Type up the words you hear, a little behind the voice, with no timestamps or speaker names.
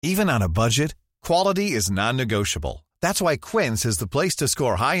Even on a budget, quality is non-negotiable. That's why Quince is the place to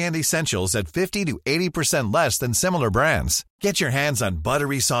score high-end essentials at 50 to 80% less than similar brands. Get your hands on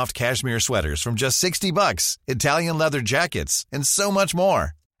buttery soft cashmere sweaters from just $60, Italian leather jackets, and so much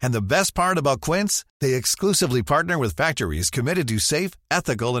more. And the best part about Quince, they exclusively partner with factories committed to safe,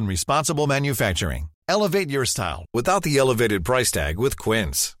 ethical, and responsible manufacturing. Elevate your style without the elevated price tag with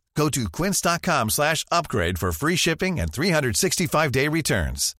Quince. Go to quince.com/upgrade for free shipping and 365-day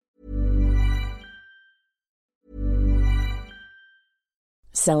returns.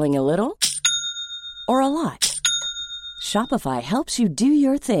 Selling a little or a lot? Shopify helps you do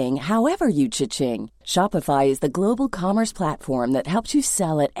your thing however you cha-ching. Shopify is the global commerce platform that helps you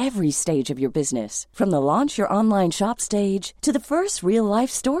sell at every stage of your business. From the launch your online shop stage to the first real-life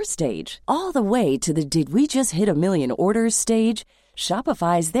store stage, all the way to the did we just hit a million orders stage.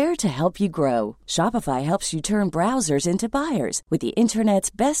 Shopify is there to help you grow. Shopify helps you turn browsers into buyers with the internet's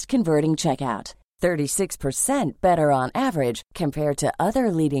best converting checkout. 36% better on average compared to other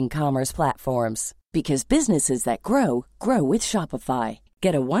leading commerce platforms. Because businesses that grow, grow with Shopify.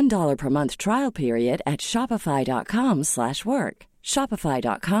 Get a $1 per month trial period at shopify.com/work.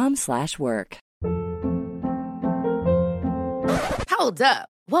 Shopify.com/work. Hold up.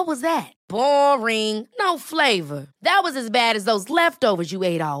 What was that? Boring. No flavor. That was as bad as those leftovers you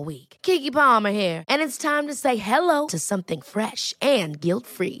ate all week. Keke Palmer here. And it's time to say hello to something fresh and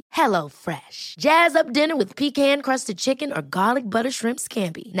guilt-free. Hello Fresh. Jazz up dinner with pecan-crusted chicken or garlic butter shrimp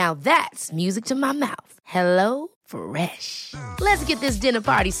scampi. Now that's music to my mouth. Hello Fresh. Let's get this dinner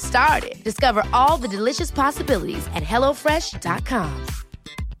party started. Discover all the delicious possibilities at hellofresh.com.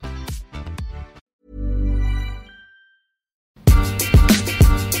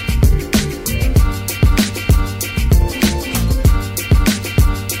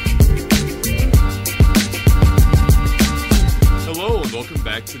 Welcome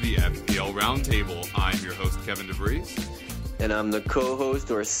back to the FPL Roundtable. I'm your host, Kevin DeVries. And I'm the co-host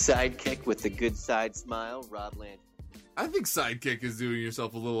or sidekick with the good side smile, Rob Land. I think sidekick is doing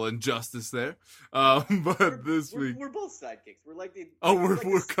yourself a little injustice there. But this week... We're both sidekicks. We're like the... Oh, we're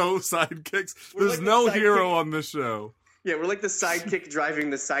co-sidekicks? There's like no hero on the show. Yeah, we're like the sidekick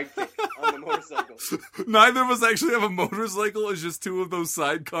driving the sidekick on the motorcycle. Neither of us actually have a motorcycle. It's just two of those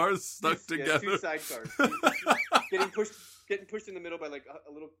sidecars stuck together. Two sidecars. Getting pushed in the middle by like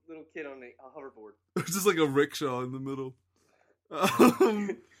a little kid on a hoverboard. Just like a rickshaw in the middle.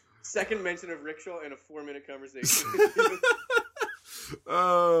 Second mention of rickshaw in a 4-minute conversation.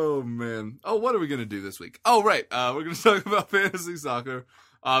 Oh, man. Oh, what are we going to do this week? Oh, right. We're going to talk about fantasy soccer.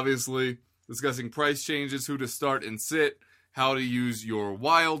 Obviously, discussing price changes, who to start and sit, how to use your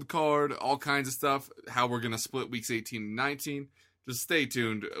wild card, all kinds of stuff, how we're going to split weeks 18 and 19. Just stay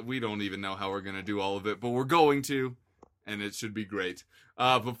tuned. We don't even know how we're going to do all of it, but we're going to. And it should be great.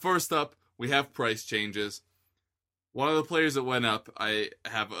 But first up, we have price changes. One of the players that went up, I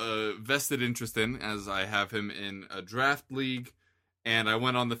have a vested interest in, as I have him in a draft league. And I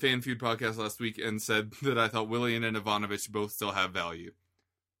went on the Fan Feud podcast last week and said that I thought Willian and Ivanovic both still have value.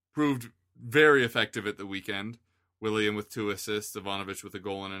 Proved very effective at the weekend. Willian with 2 assists, Ivanovic with a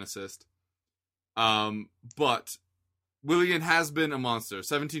goal and an assist. But... Willian has been a monster.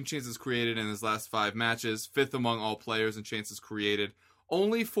 17 chances created in his last 5 matches, 5th among all players in chances created.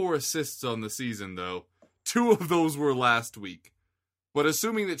 Only 4 assists on the season, though. 2 of those were last week. But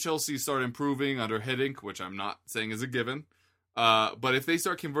assuming that Chelsea start improving under Hiddink, which I'm not saying is a given, but if they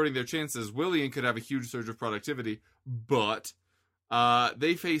start converting their chances, Willian could have a huge surge of productivity. But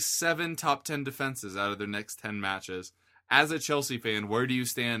they face 7 top 10 defenses out of their next 10 matches. As a Chelsea fan, where do you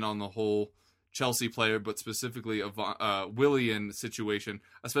stand on the whole Chelsea player, but specifically a Willian situation,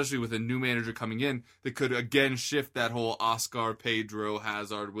 especially with a new manager coming in that could again shift that whole Oscar, Pedro,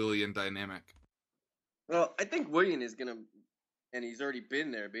 Hazard, Willian dynamic? Well, I think Willian is going to, and he's already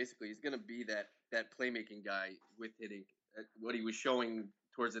been there basically, he's going to be that playmaking guy with Hiddink, what he was showing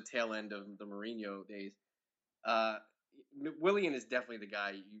towards the tail end of the Mourinho days. Willian is definitely the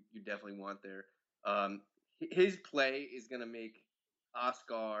guy you definitely want there. His play is going to make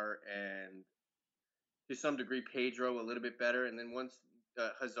Oscar and to some degree Pedro a little bit better, and then once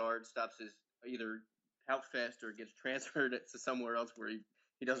Hazard stops his either out fast or gets transferred to somewhere else where he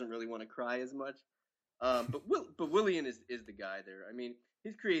doesn't really want to cry as much. But Willian is the guy there. I mean,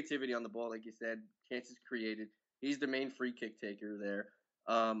 his creativity on the ball, like you said, chances created. He's the main free kick taker there.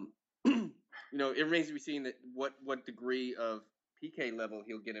 It remains to be seen that what degree of PK level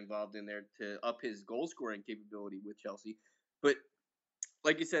he'll get involved in there to up his goal scoring capability with Chelsea. But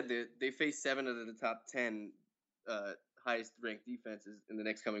like you said, they face 7 of the top 10 highest ranked defenses in the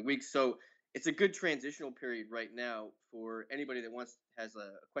next coming weeks. So it's a good transitional period right now for anybody that has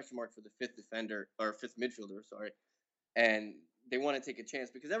a question mark for the fifth defender or fifth midfielder, sorry, and they want to take a chance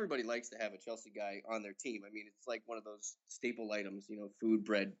because everybody likes to have a Chelsea guy on their team. I mean, it's like one of those staple items, food,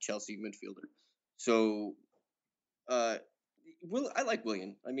 bread, Chelsea midfielder. So, I like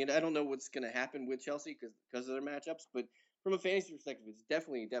Willian. I mean, I don't know what's going to happen with Chelsea because of their matchups, but from a fantasy perspective, it's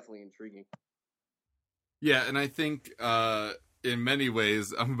definitely intriguing. Yeah, and I think in many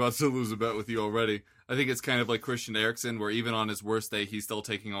ways, I'm about to lose a bet with you already. I think it's kind of like Christian Eriksen, where even on his worst day, he's still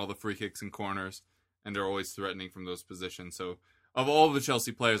taking all the free kicks and corners, and they're always threatening from those positions. So, of all the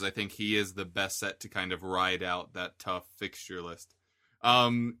Chelsea players, I think he is the best set to kind of ride out that tough fixture list.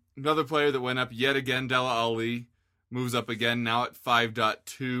 Another player that went up yet again, Dele Alli, moves up again, now at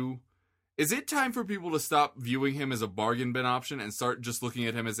 5.2. Is it time for people to stop viewing him as a bargain bin option and start just looking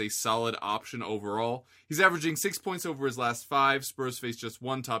at him as a solid option overall? He's averaging 6 points over his last 5. Spurs face just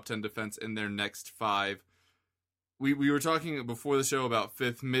one top 10 defense in their next 5. We were talking before the show about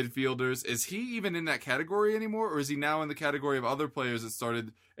fifth midfielders. Is he even in that category anymore, or is he now in the category of other players that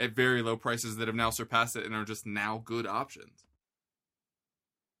started at very low prices that have now surpassed it and are just now good options?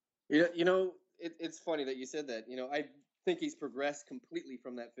 It's funny that you said that. I think he's progressed completely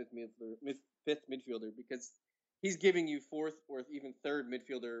from that fifth midfielder because he's giving you fourth or even third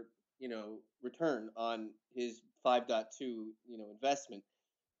midfielder, return on his 5.2, investment.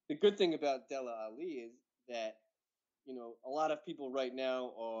 The good thing about Dele Alli is that, a lot of people right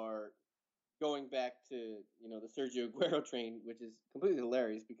now are going back to, the Sergio Aguero train, which is completely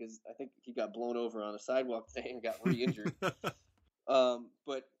hilarious because I think he got blown over on a sidewalk today and got re-injured.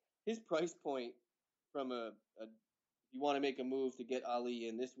 But his price point from you want to make a move to get Ali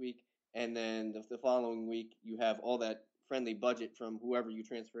in this week, and then the following week you have all that friendly budget from whoever you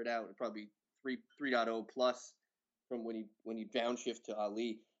transferred out, probably 3.0 plus from when you downshift to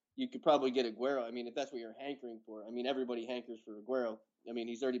Ali. You could probably get Aguero. I mean, if that's what you're hankering for. I mean, everybody hankers for Aguero. I mean,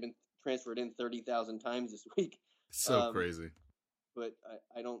 he's already been transferred in 30,000 times this week. So crazy. But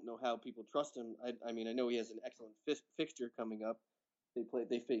I don't know how people trust him. I mean, I know he has an excellent fixture coming up.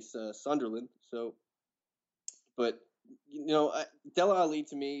 They face Sunderland. So, but Dele Alli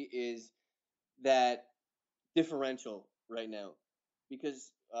to me is that differential right now,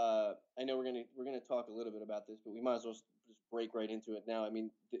 because I know we're gonna talk a little bit about this, but we might as well just break right into it now. I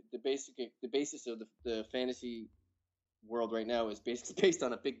mean, the basis of the fantasy world right now is basically based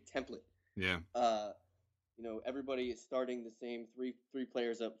on a big template. Yeah. Everybody is starting the same three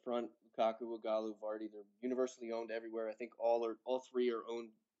players up front: Lukaku, Ighalo, Vardy. They're universally owned everywhere. I think all three are owned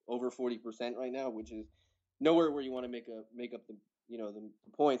over 40% right now, which is nowhere where you want to make up the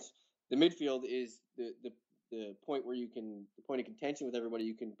points. The midfield is the point where the point of contention with everybody.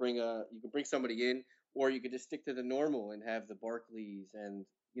 You can bring somebody in, or you could just stick to the normal and have the Barkleys and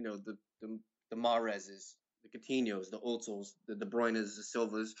the Mahrezes, the Coutinhos, the Ozils, the De Bruynes, the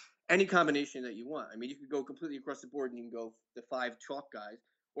Silvas, any combination that you want. I mean, you could go completely across the board and you can go the 5 chalk guys,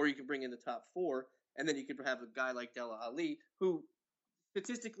 or you can bring in the top 4, and then you could have a guy like Dele Alli, who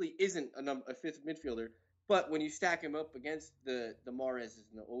statistically isn't a fifth midfielder, but when you stack him up against the Mahrezes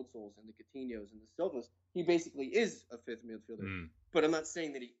and the Ozils and the Coutinhos and the Silvas, he basically is a fifth midfielder. But I'm not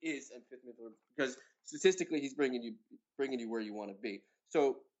saying that he is a fifth midfielder because statistically he's bringing you where you want to be.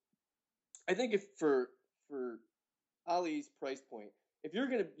 So I think if for Ali's price point, if you're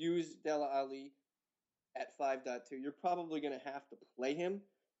going to use Dele Alli at 5.2, you're probably going to have to play him.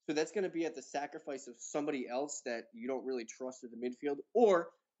 So that's going to be at the sacrifice of somebody else that you don't really trust in the midfield, or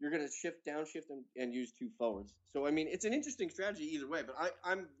you're going to downshift and use 2 forwards. So, I mean, it's an interesting strategy either way, but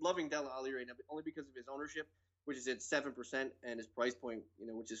I'm loving Dele Alli right now, but only because of his ownership, which is at 7%, and his price point,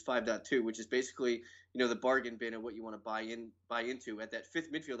 which is 5.2, which is basically, the bargain bin of what you want to buy into at that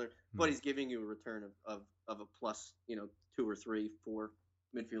fifth midfielder, but he's giving you a return of a plus, 2 or 3, 4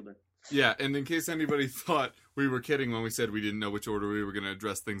 midfielder. Yeah, and in case anybody thought we were kidding when we said we didn't know which order we were going to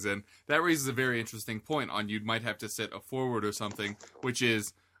address things in, that raises a very interesting point on you might have to sit a forward or something, which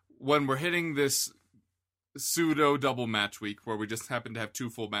is when we're hitting this pseudo double match week where we just happen to have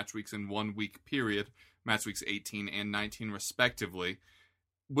 2 full match weeks in 1 week period, match weeks 18 and 19 respectively,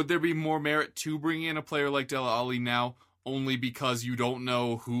 would there be more merit to bring in a player like Dele Alli now only because you don't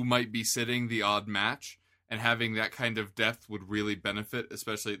know who might be sitting the odd match? And having that kind of depth would really benefit,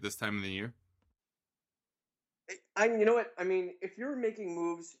 especially at this time of the year? You know what? I mean, if you're making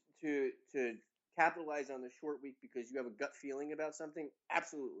moves to capitalize on the short week because you have a gut feeling about something,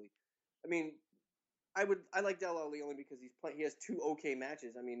 absolutely. I mean, I like Dele Alli only because he has 2 okay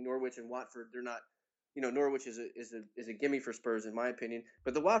matches. I mean, Norwich and Watford, they're not Norwich is a gimme for Spurs in my opinion.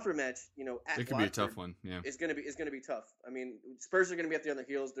 But the Watford match, at It could be a tough one. Yeah, it's gonna be tough. I mean, Spurs are gonna be up there on their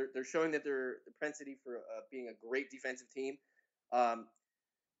heels. They're showing that they're the propensity for being a great defensive team.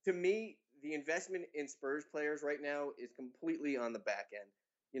 To me, the investment in Spurs players right now is completely on the back end.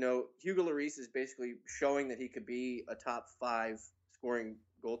 Hugo Lloris is basically showing that he could be a top 5 scoring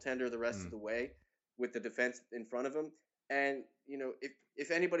goaltender the rest of the way with the defense in front of him. And, if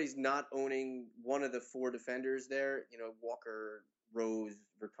anybody's not owning one of the 4 defenders there, Walker, Rose,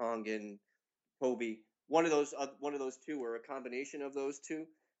 Vertonghen, Kobe, one of those 2 or a combination of those 2,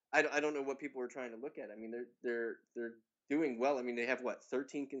 I don't know what people are trying to look at. I mean, they're doing well. I mean, they have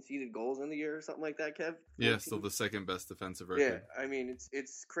 13 conceded goals in the year or something like that, Kev? 14? Yeah, still the second best defensive record. Yeah, I mean,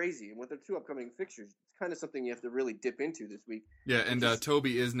 it's crazy. And with their 2 upcoming fixtures, it's kind of something you have to really dip into this week. Yeah, and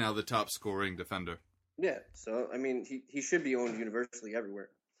Toby is now the top scoring defender. Yeah, so I mean, he should be owned universally everywhere.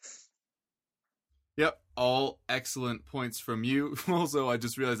 Yep, all excellent points from you. Also, I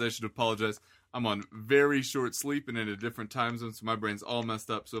just realized I should apologize. I'm on very short sleep and in a different time zone, so my brain's all messed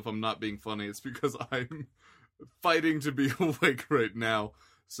up. So if I'm not being funny, it's because I'm fighting to be awake right now.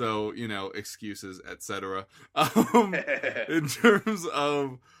 So, excuses, etc. In terms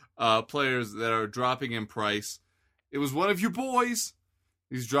of players that are dropping in price, it was one of your boys.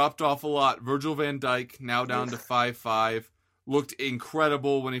 He's dropped off a lot. Virgil van Dijk, now down to 5.5. Looked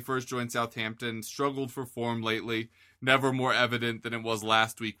incredible when he first joined Southampton. Struggled for form lately. Never more evident than it was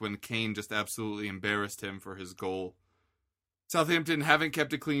last week when Kane just absolutely embarrassed him for his goal. Southampton haven't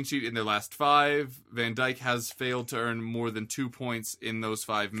kept a clean sheet in their last 5. Van Dijk has failed to earn more than 2 points in those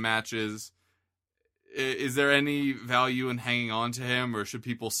 5 matches. Is there any value in hanging on to him, or should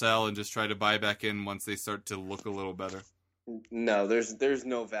people sell and just try to buy back in once they start to look a little better? No, there's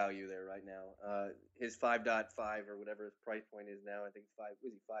no value there right now. His 5.5 or whatever his price point is now, I think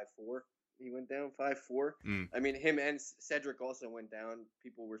 5.4. He went down 5.4. I mean, him and Cedric also went down.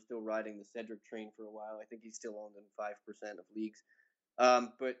 People were still riding the Cedric train for a while. I think he's still owned in 5% of leagues.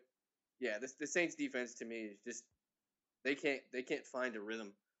 But yeah, the Saints defense to me is just they can't find a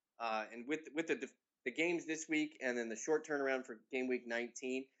rhythm. And with the games this week and then the short turnaround for game week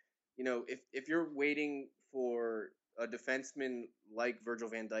 19, if you're waiting for a defenseman like Virgil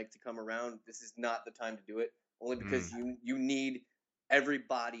van Dijk to come around, this is not the time to do it. Only because you need every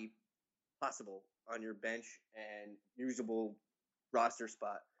body possible on your bench and usable roster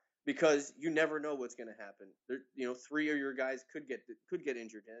spot, because you never know what's going to happen. 3 of your guys could get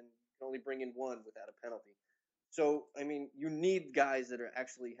injured, and you can only bring in 1 without a penalty. So, I mean, you need guys that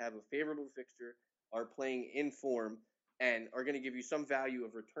actually have a favorable fixture, are playing in form, and are going to give you some value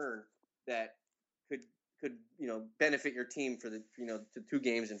of return that could benefit your team for the 2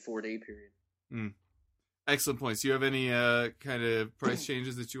 games in 4-day period. Excellent points. Do you have any kind of price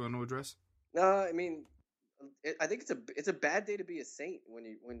changes that you want to address? I mean, I think it's a bad day to be a Saint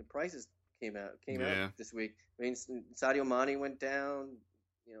when the prices came out this week. I mean, Sadio Mane went down.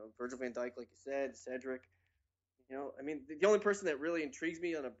 Virgil van Dijk, like you said, Cedric. I mean, the only person that really intrigues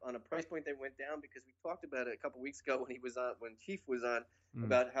me on a price point that went down, because we talked about it a couple weeks ago when Chief was on,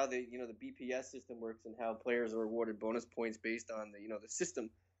 about how the BPS system works and how players are awarded bonus points based on the system.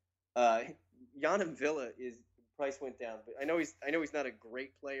 Yanam Villa price went down, but I know he's not a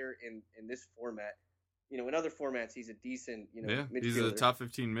great player in this format. In other formats he's a decent midfielder. He's a top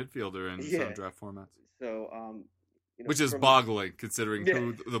 15 midfielder in some draft formats. So which is boggling considering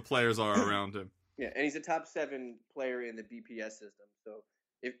who the players are around him. Yeah, and he's a top 7 player in the BPS system. So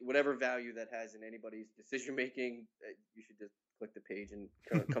if whatever value that has in anybody's decision making, you should just click the page and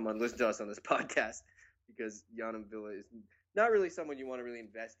come on, listen to us on this podcast, because Yanam Villa is not really someone you want to really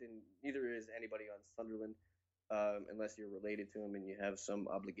invest in. Neither is anybody on Sunderland, unless you're related to him and you have some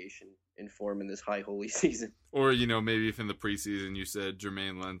obligation in form in this high holy season. Or maybe if in the preseason you said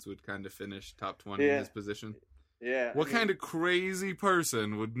Jermaine Lens would kind of finish top 20 in his position. Yeah. What kind of crazy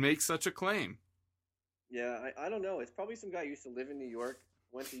person would make such a claim? Yeah, I don't know. It's probably some guy who used to live in New York,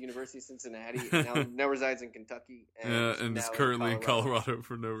 went to University of Cincinnati, and now resides in Kentucky. And is currently in Colorado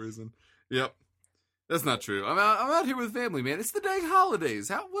for no reason. Yep. That's not true. I'm out here with family, man. It's the dang holidays.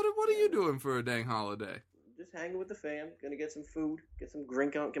 What are you doing for a dang holiday? Just hanging with the fam. Gonna get some food, get my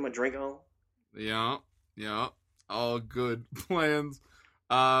drink on. Yeah. All good plans.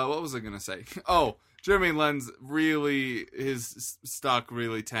 What was I gonna say? Oh, Jermaine Lens his stock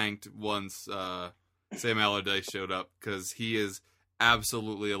really tanked once Sam Allardyce showed up, because he is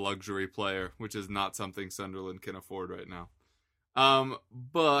absolutely a luxury player, which is not something Sunderland can afford right now.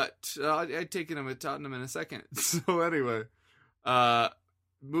 But I'd taken him at Tottenham in a second. So anyway,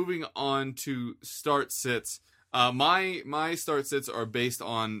 moving on to start sits. My start sits are based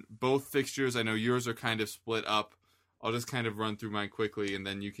on both fixtures. I know yours are kind of split up. I'll just kind of run through mine quickly, and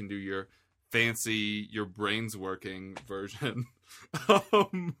then you can do your fancy, your brains working version.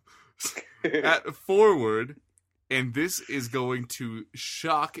 At forward, and this is going to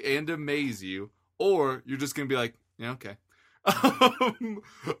shock and amaze you, or you're just going to be like, yeah, okay.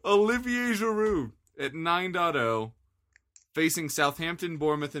 Olivier Giroud at 9.0, facing Southampton,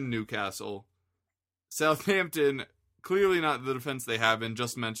 Bournemouth, and Newcastle. Southampton, clearly not the defense they have been,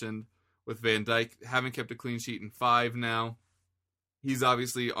 just mentioned with Van Dijk. Haven't kept a clean sheet in 5 now. He's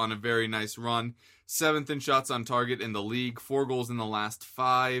obviously on a very nice run. 7th in shots on target in the league. 4 goals in the last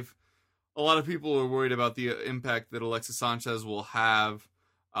 5. A lot of people are worried about the impact that Alexis Sanchez will have.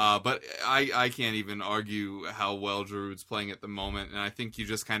 But I can't even argue how well Giroud's playing at the moment. And I think you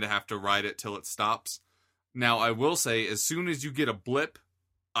just kind of have to ride it till it stops. Now, I will say, as soon as you get a blip,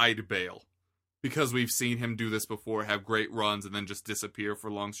 I'd bail. Because we've seen him do this before, have great runs, and then just disappear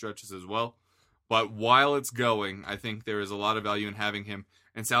for long stretches as well. But while it's going, I think there is a lot of value in having him.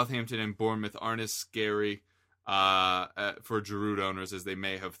 And Southampton and Bournemouth aren't as scary for Giroud owners as they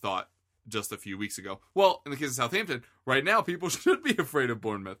may have thought just a few weeks ago. Well, in the case of Southampton, right now people should be afraid of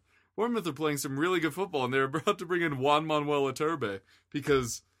Bournemouth. Bournemouth are playing some really good football, and they're about to bring in Juan Manuel Iturbe.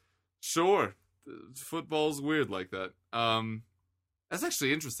 Because, sure, football's weird like that. That's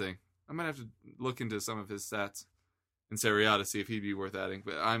actually interesting. I might have to look into some of his stats in Serie A to see if he'd be worth adding,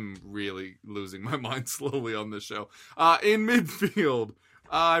 but I'm really losing my mind slowly on this show. In midfield,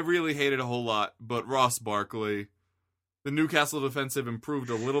 I really hate it a whole lot, but Ross Barkley. The Newcastle defense have improved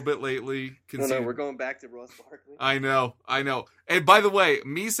a little bit lately. No, we're going back to Ross Barkley. I know. And by the way,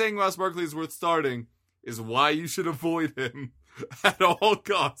 me saying Ross Barkley is worth starting is why you should avoid him at all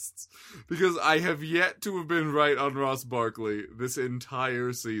costs. Because I have yet to have been right on Ross Barkley this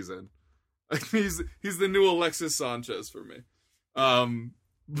entire season. He's the new Alexis Sanchez for me.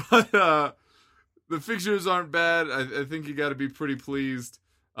 But the fixtures aren't bad. I think you got to be pretty pleased.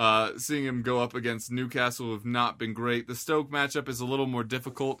 Seeing him go up against Newcastle who have not been great. The Stoke matchup is a little more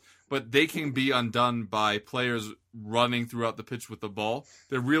difficult, but they can be undone by players running throughout the pitch with the ball.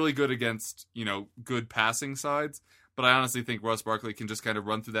 They're really good against, good passing sides, but I honestly think Ross Barkley can just kind of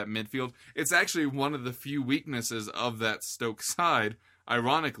run through that midfield. It's actually one of the few weaknesses of that Stoke side,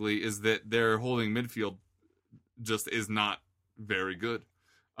 ironically, is that their holding midfield just is not very good.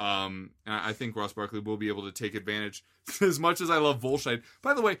 And I think Ross Barkley will be able to take advantage. As much as I love Wolscheid.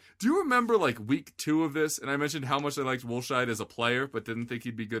 By the way, do you remember week 2 of this? And I mentioned how much I liked Wolscheid as a player, but didn't think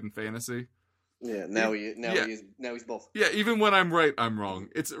he'd be good in fantasy. Yeah, now he's both. Yeah, even when I'm right, I'm wrong.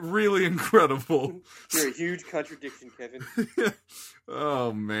 It's really incredible. You're a huge contradiction, Kevin.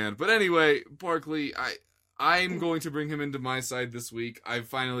 Oh man. But anyway, Barkley, I'm going to bring him into my side this week. I've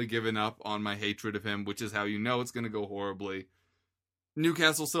finally given up on my hatred of him, which is how you know it's going to go horribly.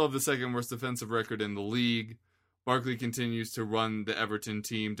 Newcastle still have the second worst defensive record in the league. Barkley continues to run the Everton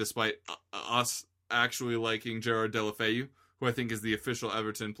team, despite us actually liking Gerard Deulofeu, who I think is the official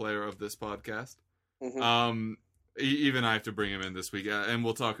Everton player of this podcast. Mm-hmm. Even I have to bring him in this week, and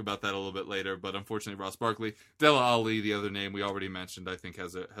we'll talk about that a little bit later. But unfortunately, Ross Barkley, Dele Alli, the other name we already mentioned, I think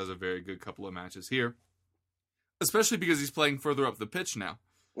has a very good couple of matches here, especially because he's playing further up the pitch now.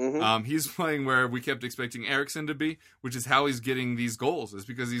 Mm-hmm. He's playing where we kept expecting Eriksen to be, which is how he's getting these goals, is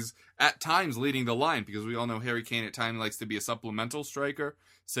because he's at times leading the line, because we all know Harry Kane at times likes to be a supplemental striker,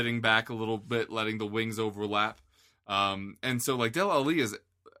 sitting back a little bit, letting the wings overlap. And so Dele Alli is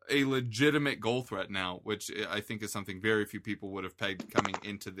a legitimate goal threat now, which I think is something very few people would have pegged coming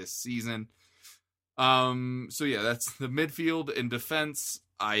into this season. So yeah, that's the midfield. In defense,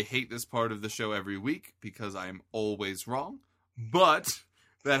 I hate this part of the show every week because I am always wrong, but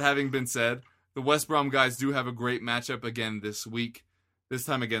that having been said, the West Brom guys do have a great matchup again this week. This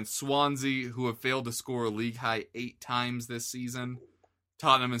time against Swansea, who have failed to score a league-high 8 times this season.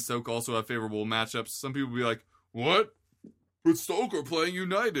 Tottenham and Stoke also have favorable matchups. Some people will be like, what? But Stoke are playing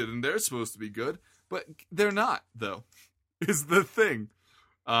United, and they're supposed to be good. But they're not, though, is the thing.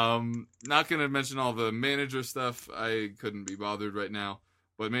 Not going to mention all the manager stuff. I couldn't be bothered right now.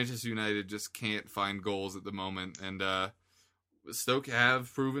 But Manchester United just can't find goals at the moment, and Stoke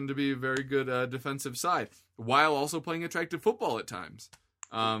have proven to be a very good defensive side, while also playing attractive football at times.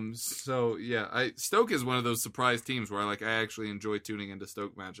 So yeah, Stoke is one of those surprise teams where I actually enjoy tuning into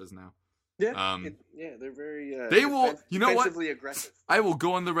Stoke matches now. Yeah, they're very. They will. You know what? Aggressive. I will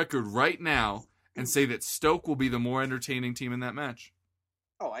go on the record right now and say that Stoke will be the more entertaining team in that match.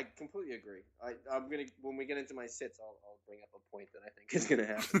 Oh, I completely agree. I'm gonna when we get into my sits, I'll bring up a point that I think is gonna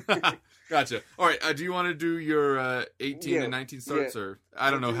happen. Gotcha. All right. Do you want to do your 18 and 19 starts, or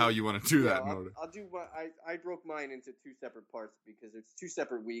I don't know how you want to do that in order? I'll do what I broke mine into two separate parts because it's 2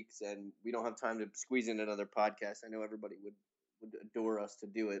 separate weeks and we don't have time to squeeze in another podcast. I know everybody would adore us to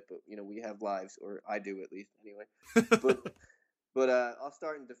do it, but we have lives, or I do at least anyway. But I'll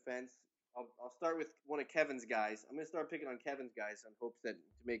start in defense. I'll start with one of Kevin's guys. I'm going to start picking on Kevin's guys in hopes that to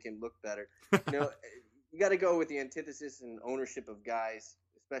make him look better. You got to go with the antithesis and ownership of guys,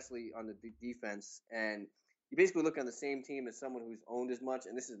 especially on the defense. And you basically look on the same team as someone who's owned as much,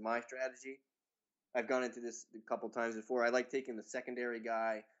 and this is my strategy. I've gone into this a couple times before. I like taking the secondary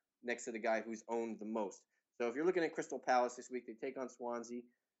guy next to the guy who's owned the most. So if you're looking at Crystal Palace this week, they take on Swansea.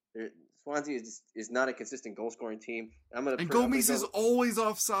 Swansea is not a consistent goal-scoring team. And Gomes is always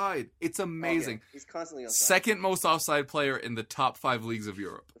offside. It's amazing. Oh, yeah. He's constantly offside. Second most offside player in the top 5 leagues of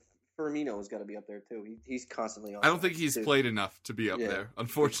Europe. Firmino has got to be up there, too. He's constantly offside. I don't think he's played enough to be up there,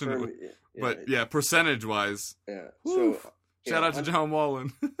 unfortunately. But, percentage-wise. Yeah. So, shout out to John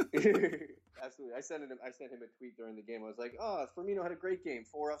Wallen. Absolutely. I sent him a tweet during the game. I was like, Firmino had a great game.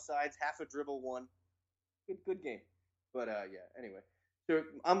 4 offsides, half a dribble, 1. Good game. But, anyway. So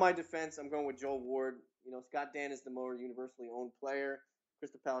on my defense, I'm going with Joel Ward. Scott Dan is the more universally owned player.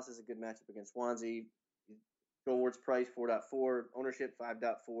 Crystal Palace is a good matchup against Swansea. Joel Ward's price 4.4, ownership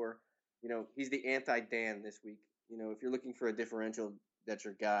 5.4. He's the anti-Dan this week. If you're looking for a differential, that's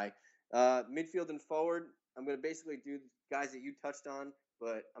your guy. Midfield and forward, I'm going to basically do guys that you touched on,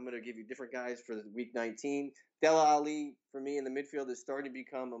 but I'm going to give you different guys for the week 19. Dele Alli, for me, in the midfield is starting to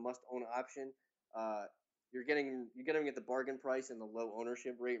become a must-own option. You're getting at the bargain price and the low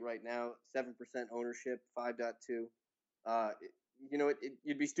ownership rate right now. 7% ownership, 5.2.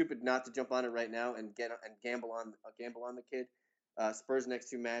 You'd be stupid not to jump on it right now and gamble on the kid. Spurs' next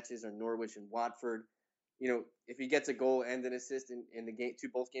 2 matches are Norwich and Watford. If he gets a goal and an assist in the game,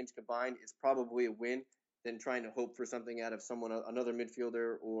 both games combined, it's probably a win than trying to hope for something out of another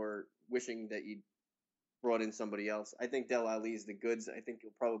midfielder, or wishing that you brought in somebody else. I think Dele Alli is the goods. I think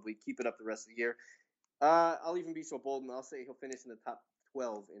he'll probably keep it up the rest of the year. I'll even be so bold, and I'll say he'll finish in the top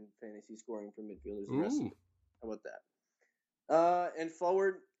 12 in fantasy scoring for midfielders. The rest of it. How about that? And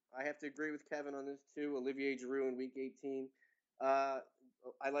forward, I have to agree with Kevin on this too. Olivier Giroud in Week 18. I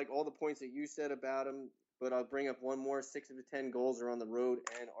like all the points that you said about him, but I'll bring up one more. 6 of the 10 goals are on the road,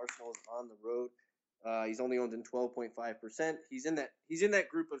 and Arsenal is on the road. He's only owned in 12.5%. He's in that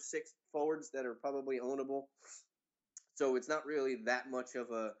group of 6 forwards that are probably ownable. So it's not really that much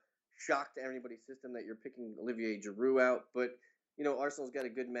of a shock to everybody's system that you're picking Olivier Giroud out, but Arsenal's got a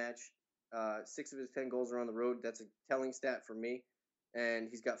good match. 6 of his 10 goals are on the road. That's a telling stat for me, and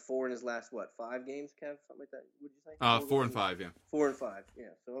he's got 4 in his last 5 games, Kev, something like that. Would you say? 4 and 5, yeah. 4 and 5, yeah.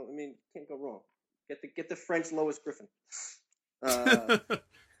 So can't go wrong. Get the French Lois Griffin.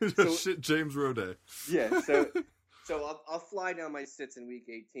 Shit, James Rodet. Yeah. So I'll fly down my sits in Week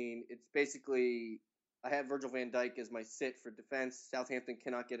 18. It's basically, I have Virgil van Dijk as my sit for defense. Southampton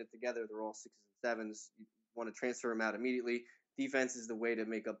cannot get it together. They're all 6s and 7s. You want to transfer them out immediately. Defense is the way to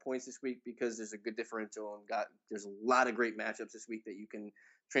make up points this week because there's a good differential and there's a lot of great matchups this week that you can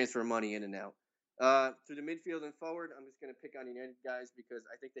transfer money in and out. Through the midfield and forward, I'm just going to pick on United guys because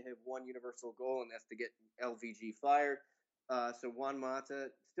I think they have one universal goal, and that's to get LVG fired. So Juan Mata,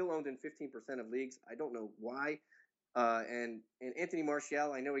 still owned in 15% of leagues. I don't know why. And Anthony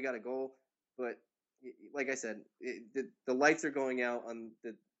Martial, I know he got a goal, but like I said, the lights are going out on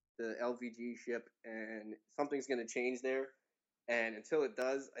the LVG ship, and something's going to change there. And until it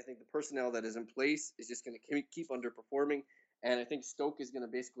does, I think the personnel that is in place is just going to keep underperforming. And I think Stoke is going to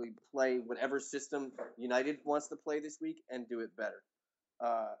basically play whatever system United wants to play this week and do it better.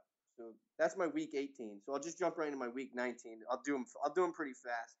 So that's my Week 18. So I'll just jump right into my Week 19. I'll do them pretty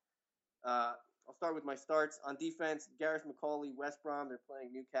fast. I'll start with my starts. On defense, Gareth McCauley, West Brom. They're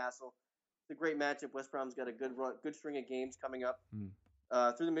playing Newcastle. It's a great matchup. West Brom's got a good string of games coming up.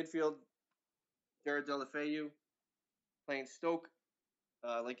 Through the midfield, Jared Deulofeu playing Stoke.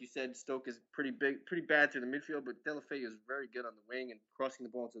 Like you said, Stoke is pretty bad through the midfield, but Deulofeu is very good on the wing and crossing the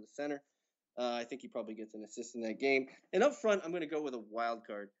ball to the center. I think he probably gets an assist in that game. And up front, I'm going to go with a wild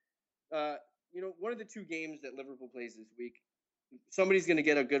card. One of the 2 games that Liverpool plays this week, somebody's going to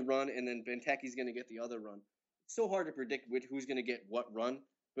get a good run, and then Benteke's going to get the other run. It's so hard to predict who's going to get what run,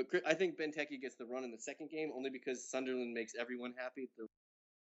 but I think Benteke gets the run in the second game only because Sunderland makes everyone happy. They're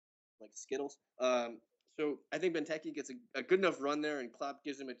like Skittles. So I think Benteke gets a good enough run there, and Klopp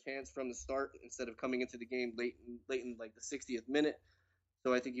gives him a chance from the start instead of coming into the game late in like the 60th minute.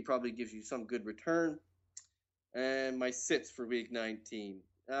 So I think he probably gives you some good return. And my sits for week 19.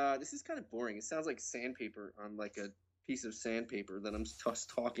 This is kind of boring. It sounds like sandpaper on like a piece of sandpaper that I'm just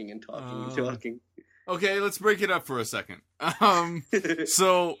talking and talking and talking. Okay, let's break it up for a second.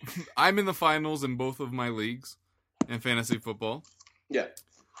 So I'm in the finals in both of my leagues in fantasy football. Yeah.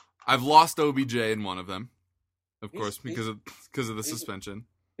 I've lost OBJ in one of them, of course, because of the suspension.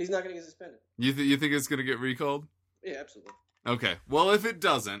 He's not going to get suspended. You think it's going to get recalled? Yeah, absolutely. Okay. Well, if it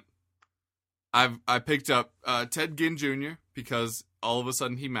doesn't, I picked up Ted Ginn Jr. because all of a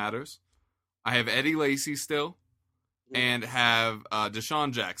sudden he matters. I have Eddie Lacy still, and have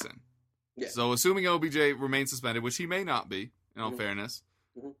Deshaun Jackson. Yeah. So assuming OBJ remains suspended, which he may not be, in all fairness,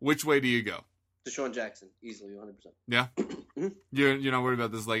 which way do you go? Deshaun Jackson, easily, 100%. Yeah? You're not worried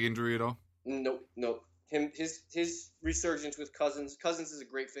about this leg injury at all? Nope. His resurgence with Cousins. Cousins is a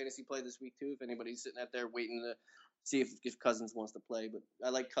great fantasy play this week, too, if anybody's sitting out there waiting to see if Cousins wants to play. But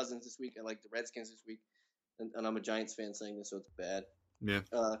I like Cousins this week. I like the Redskins this week. And I'm a Giants fan saying this, so it's bad. Yeah.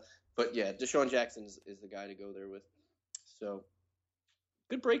 But, yeah, Deshaun Jackson is the guy to go there with. So,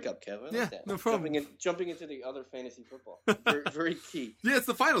 good breakup, Kevin. I like that. No problem. Jumping into the other fantasy football. Very, very key. Yeah, it's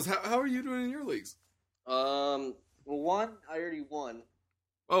the finals. How are you doing in your leagues? Well, one, I already won.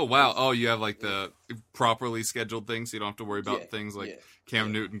 Oh, wow. Oh, you have, like, the properly scheduled things, so you don't have to worry about things like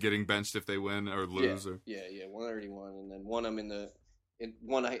Cam Newton getting benched if they win or lose. Yeah, one I already won, and then one I'm in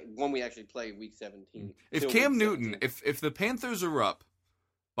one we actually play week 17. If Cam Newton, if the Panthers are up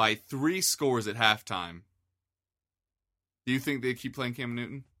by 3 scores at halftime, do you think they keep playing Cam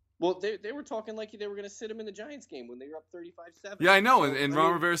Newton? Well, they were talking like they were going to sit him in the Giants game when they were up 35-7. Yeah, I know, and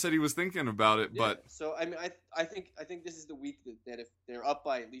Ron Rivera said he was thinking about it, but so I mean, I think this is the week that if they're up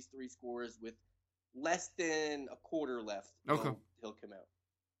by at least 3 scores with less than a quarter left, he'll come out.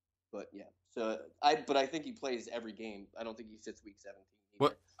 But yeah, so I think he plays every game. I don't think he sits week 17.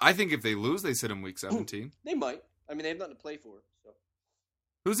 What? I think if they lose, they sit him week 17. They might. I mean, they have nothing to play for. So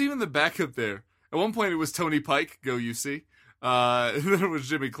who's even the backup there? At one point, it was Tony Pike. Go UC. Then it was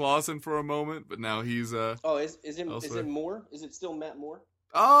Jimmy Clausen for a moment, but now he's is it Moore? Is it still Matt Moore?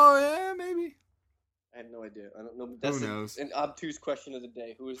 Oh yeah, maybe. I have no idea. I don't know. That's Who knows? An obtuse question of the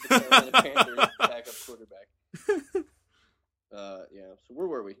day. Who is the Carolina Panthers backup quarterback? Yeah. So where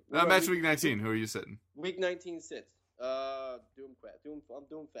were we? Match week 19. Who are you sitting? Week 19 sits. I'm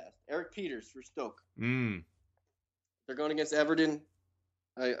doing fast. Eric Peters for Stoke. They're going against Everton.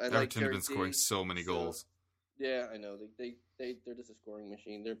 Everton like have been scoring so many goals. Yeah, I know. They're just a scoring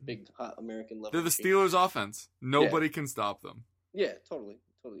machine. They're big, hot American level. They're the Steelers' offense. Nobody can stop them. Yeah, totally.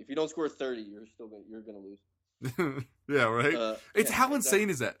 If you don't score 30, you're gonna lose. Yeah, right. How insane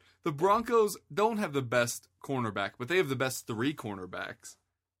is that? The Broncos don't have the best cornerback, but they have the best 3 cornerbacks,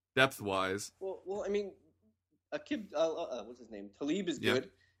 depth wise. Well, I mean, what's his name? Talib is good.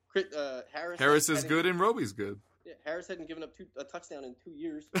 Harris is good, and Roby's good. Yeah, Harris hadn't given up a touchdown in 2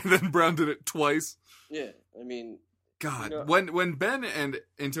 years. And then Brown did it twice. Yeah, I mean... God, when Ben and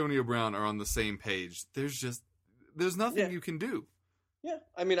Antonio Brown are on the same page, there's nothing you can do. Yeah,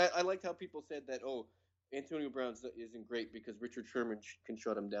 I mean, I liked how people said that, Antonio Brown isn't great because Richard Sherman can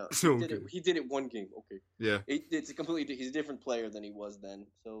shut him down. He did it 1 game, okay. Yeah. He's a different player than he was then,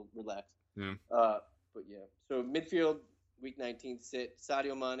 so relax. Yeah. But yeah, so midfield, week 19 sit,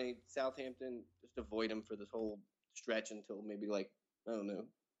 Sadio Mane, Southampton, just avoid him for this whole stretch until maybe I don't know,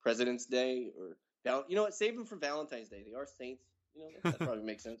 President's Day or you know what? Save them for Valentine's Day. They are saints. You know that probably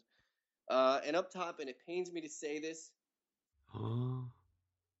makes sense. And up top, and it pains me to say this,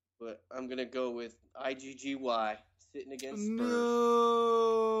 but I'm gonna go with IGGY sitting against Spurs.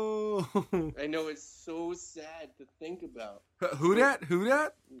 No, I know it's so sad to think about. Who that?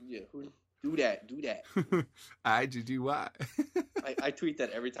 Yeah, do that. IGGY. I tweet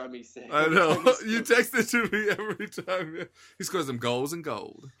that every time he says. I know. You text it to me every time. Yeah. He scores them goals and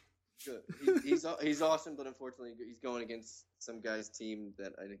gold. He's awesome, but unfortunately, he's going against some guy's team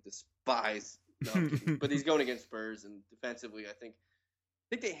that I despise. No, but he's going against Spurs, and defensively, I think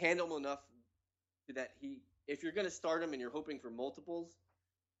they handle him enough that if you're going to start him and you're hoping for multiples,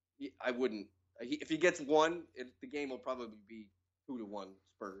 I wouldn't. If he gets 1, the game will probably be 2-1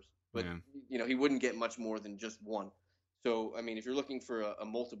 Spurs. But he wouldn't get much more than just 1. So I mean, if you're looking for a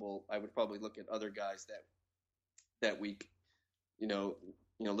multiple, I would probably look at other guys that week.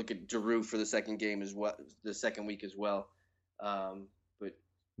 Look at Giroud for the second game as well, the second week as well. But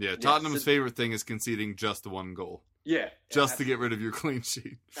Tottenham's favorite thing is conceding just 1 goal. Yeah, just to get rid of your clean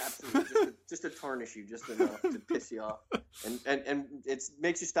sheet. Absolutely, just to tarnish you, just enough to piss you off, and it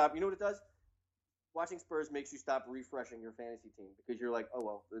makes you stop. You know what it does? Watching Spurs makes you stop refreshing your fantasy team because you're like, oh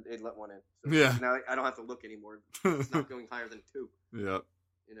well, they'd let 1 in. So now I don't have to look anymore. It's not going higher than 2.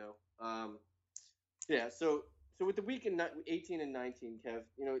 Yeah. So So with the week in 18 and 19,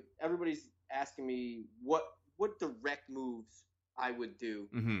 Kev, everybody's asking me what direct moves I would do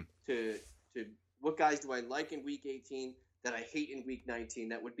to what guys do I like in week 18 that I hate in week 19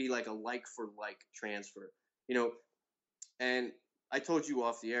 that would be like a like for like transfer. And I told you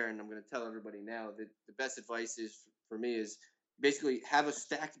off the air, and I'm going to tell everybody now that the best advice for me is basically have a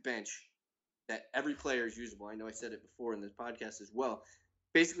stacked bench that every player is usable. I know I said it before in this podcast as well.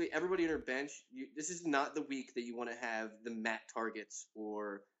 Basically, everybody in your bench, this is not the week that you want to have the Matt Targets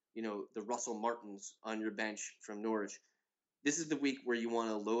or, the Russell Martins on your bench from Norwich. This is the week where you want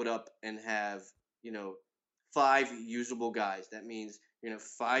to load up and have, 5 usable guys. That means,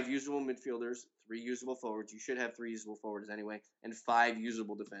 5 usable midfielders, 3 usable forwards. You should have 3 usable forwards anyway, and 5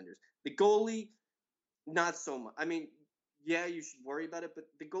 usable defenders. The goalie, not so much. I mean, yeah, you should worry about it, but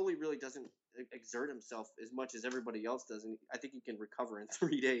the goalie really doesn't exert himself as much as everybody else does, and I think he can recover in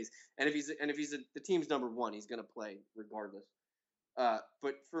 3 days. And if he's the team's number 1, he's going to play regardless.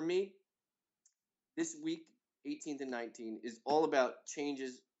 But for me, this week, 18 to 19, is all about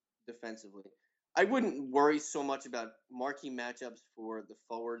changes defensively. I wouldn't worry so much about marquee matchups for the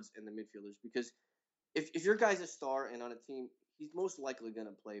forwards and the midfielders because if your guy's a star and on a team, he's most likely going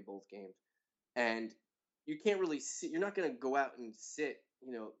to play both games. And you can't really sit. You're not going to go out and sit.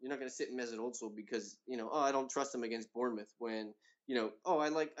 You're not going to sit Mesut Ozil because I don't trust him against Bournemouth. When I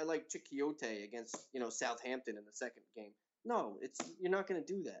like Chick Quixote against Southampton in the second game. No, you're not going to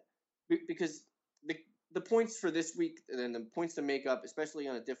do that because the points for this week and the points to make up, especially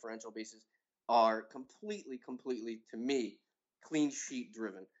on a differential basis, are completely, to me, clean sheet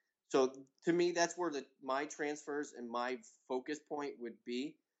driven. So to me, that's where my transfers and my focus point would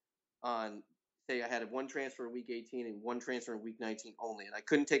be on. Say I had 1 transfer in week 18 and 1 transfer in week 19 only, and I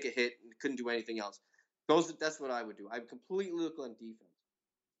couldn't take a hit and couldn't do anything else. That's what I would do. I would completely look on defense.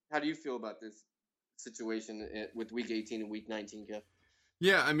 How do you feel about this situation with week 18 and week 19, Kev?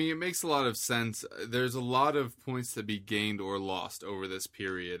 Yeah, I mean, it makes a lot of sense. There's a lot of points to be gained or lost over this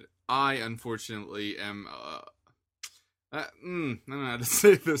period. I, unfortunately, am... I don't know how to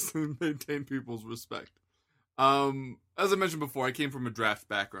say this to maintain people's respect. As I mentioned before, I came from a draft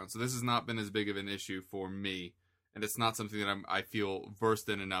background, so this has not been as big of an issue for me, and it's not something that I feel versed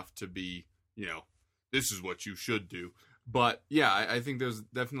in enough to be, this is what you should do. But yeah, I think there's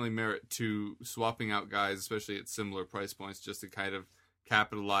definitely merit to swapping out guys, especially at similar price points, just to kind of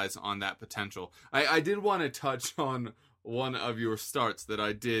capitalize on that potential. I did want to touch on one of your starts that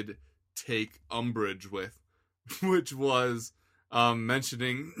I did take umbrage with, which was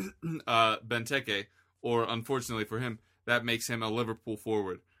mentioning Benteke. Or, unfortunately for him, that makes him a Liverpool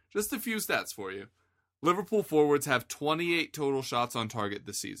forward. Just a few stats for you. Liverpool forwards have 28 total shots on target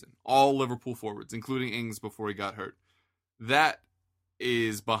this season. All Liverpool forwards, including Ings before he got hurt. That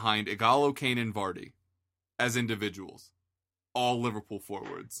is behind Ighalo, Kane, and Vardy as individuals. All Liverpool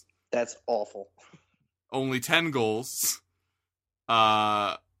forwards. That's awful. Only 10 goals,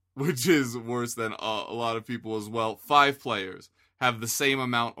 which is worse than a lot of people as well. 5 players have the same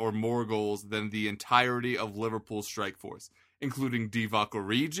amount or more goals than the entirety of Liverpool's strike force, including Divock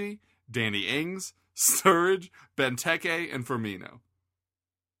Origi, Danny Ings, Sturridge, Benteke, and Firmino.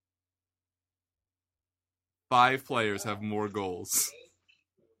 5 players have more goals.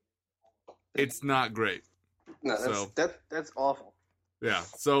 It's not great. No, that's awful. Yeah,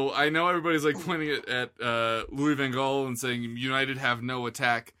 so I know everybody's pointing it at Louis van Gaal and saying United have no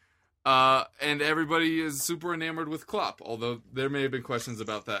attack. And everybody is super enamored with Klopp, although there may have been questions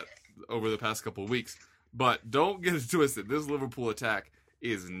about that over the past couple of weeks. But don't get it twisted. This Liverpool attack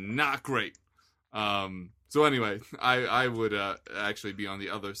is not great. So anyway, I would actually be on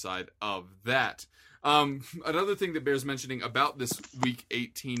the other side of that. Another thing that bears mentioning about this week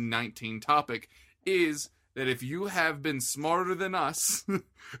 18-19 topic is that if you have been smarter than us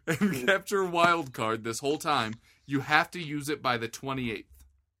and kept your wild card this whole time, you have to use it by the 28th.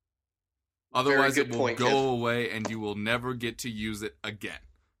 Otherwise, it will go away and you will never get to use it again.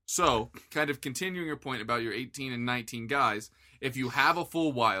 So, kind of continuing your point about your 18 and 19 guys, if you have a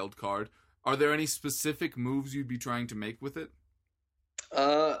full wild card, are there any specific moves you'd be trying to make with it?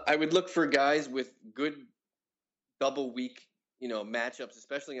 I would look for guys with good double week, matchups,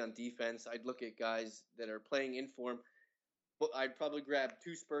 especially on defense. I'd look at guys that are playing in form. I'd probably grab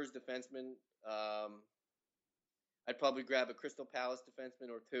 2 Spurs defensemen. I'd probably grab a Crystal Palace defenseman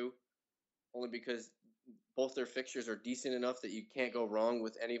or 2. Only because both their fixtures are decent enough that you can't go wrong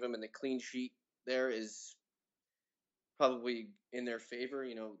with any of them, and the clean sheet there is probably in their favor.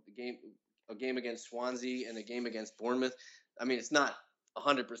 A game against Swansea and a game against Bournemouth. I mean, it's not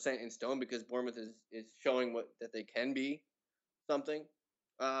 100% in stone because Bournemouth is showing that they can be something.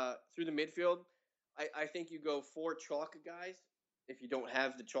 Through the midfield, I think you go 4 chalk guys if you don't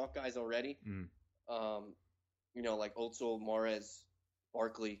have the chalk guys already. Like Otso, Mahrez,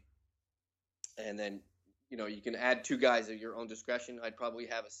 Barkley, and then you can add 2 guys at your own discretion. I'd probably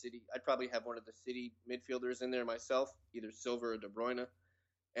have one of the City midfielders in there myself, either Silva or De Bruyne,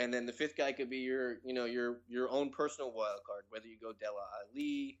 and then the 5th guy could be your own personal wild card, whether you go Dele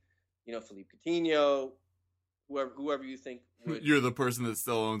Alli, Philippe Coutinho, whoever you think would. You're the person that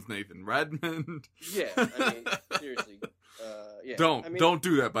still owns Nathan Redmond. Yeah, I mean, seriously. Yeah. Don't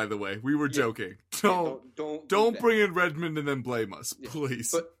do that, by the way. We were joking. Don't bring in Redmond and then blame us,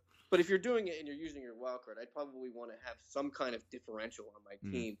 please. But if you're doing it and you're using your wild card, I'd probably want to have some kind of differential on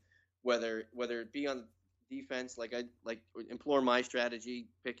my team, whether it be on defense, like I implore my strategy,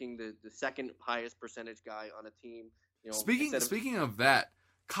 picking the second highest percentage guy on a team. Speaking of that,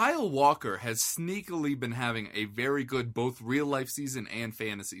 Kyle Walker has sneakily been having a very good both real life season and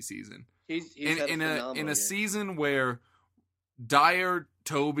fantasy season. He's in a season where Dyer,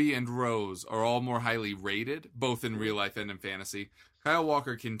 Toby, and Rose are all more highly rated, both in real life and in fantasy. Kyle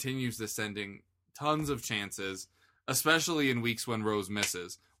Walker continues to sending tons of chances, especially in weeks when Rose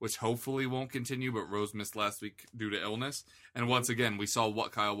misses, which hopefully won't continue, but Rose missed last week due to illness. And once again, we saw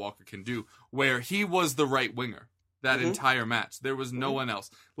what Kyle Walker can do, where he was the right winger that entire match. There was no one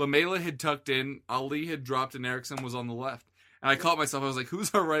else. Lamela had tucked in, Ali had dropped, and Eriksson was on the left. And I caught myself, I was like,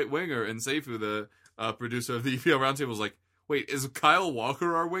 who's our right winger? And Seifu, the producer of the EPL Roundtable, was like, wait, is Kyle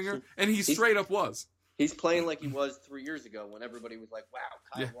Walker our winger? And he straight up was. He's playing like he was 3 years ago when everybody was like, wow,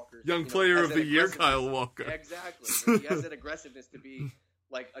 Kyle Walker's... Young player of the year, Kyle Walker. Exactly. He has that aggressiveness to be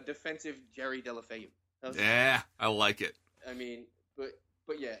like a defensive Jerry Delafeu. Yeah, I like it. I mean, but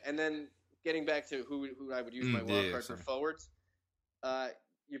yeah. And then getting back to who I would use my wild card for forwards,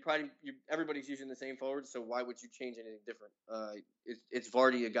 everybody's using the same forwards, so why would you change anything different? It's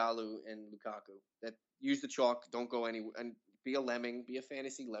Vardy, Ighalo, and Lukaku. That use the chalk, don't go anywhere, and be a lemming, be a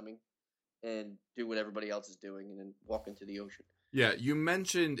fantasy lemming, and do what everybody else is doing, and then walk into the ocean. Yeah, you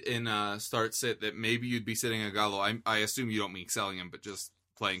mentioned in Start Sit that maybe you'd be sitting Ighalo. I assume you don't mean selling him, but just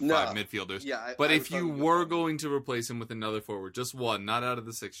playing 5 midfielders. Yeah, but if you were going to replace him with another forward, just one, not out of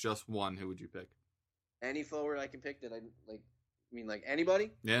the 6, just one, who would you pick? Any forward I can pick that I like. I mean, like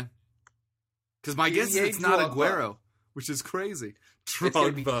anybody? Yeah. Because my guess is it's not Aguero, which is crazy.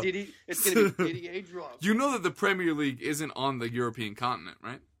 Drogba. It's going to be Didier Drogba. You know that the Premier League isn't on the European continent,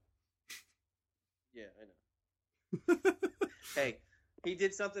 right? Yeah, I know. Hey, he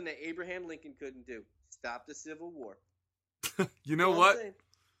did something that Abraham Lincoln couldn't do. Stop the Civil War. You know what?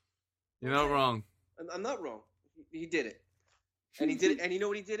 You're not wrong. I'm not wrong. He did it. And he did it. And you know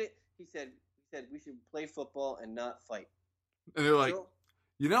what he did it? He said we should play football and not fight. And they're like,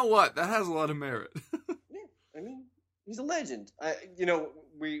 you know what? That has a lot of merit. Yeah, I mean, he's a legend.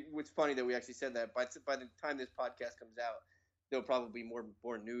 It's funny that we actually said that. By the time this podcast comes out, there'll probably be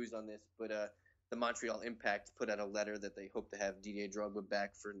more news on this. But the Montreal Impact put out a letter that they hope to have Didier Drogba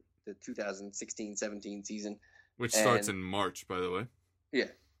back for the 2016-17 season, which starts in March, by the way.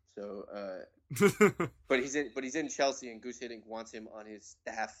 Yeah. So, but he's in Chelsea, and Goose Hiddink wants him on his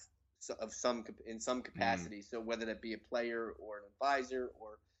staff in some capacity. So whether that be a player or an advisor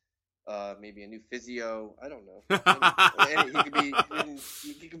or maybe a new physio, I don't know.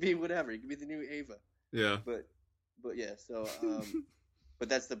 He could be whatever. He could be the new Ava. Yeah. But yeah. So but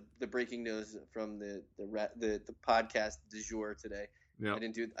that's the breaking news from the podcast du jour today. Yeah.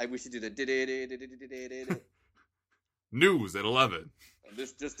 We should do the news at 11.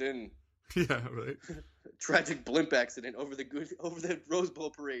 This just in. Yeah, right. Tragic blimp accident over the Rose Bowl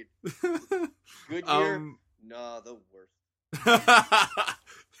parade. Good year? No, the worst.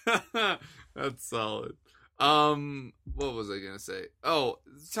 That's solid. What was I gonna say? Oh,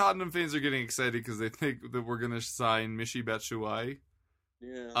 Tottenham fans are getting excited because they think that we're gonna sign Michy Batshuayi.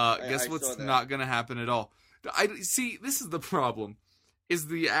 Yeah. Guess what's not gonna happen at all? I see. This is the problem. Is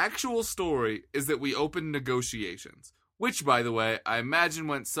the actual story is that we opened negotiations. Which, by the way, I imagine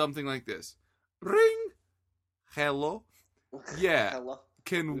went something like this. Ring. Hello. Yeah. Hello.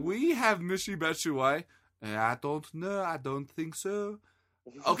 Can we have Michy Batshuayi? I don't know. I don't think so.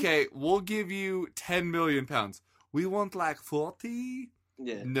 Okay, we'll give you £10 million. We want like 40?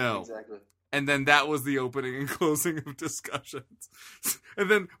 Yeah. No. Exactly. And then that was the opening and closing of discussions.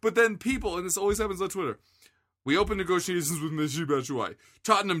 But then people, and this always happens on Twitter, we open negotiations with Michy Batshuayi.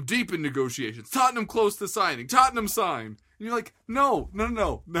 Tottenham deep in negotiations. Tottenham close to signing. Tottenham signed. And you're like, no.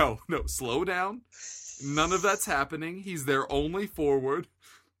 Slow down. None of that's happening. He's their only forward.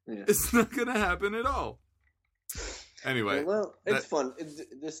 Yeah. It's not going to happen at all. Anyway. Well, it's fun.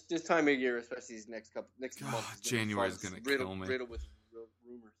 This time of year, especially these next month. January is going to kill me. Riddled with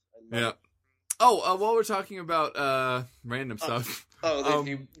rumors. Yeah. while we're talking about random stuff.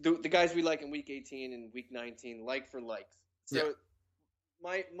 The guys we like in Week 18 and Week 19, like for likes. So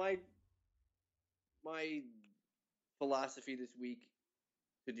my philosophy this week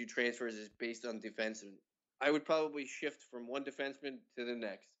to do transfers is based on defensive. I would probably shift from one defenseman to the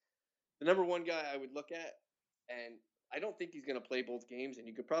next. The number one guy I would look at, and I don't think he's going to play both games, and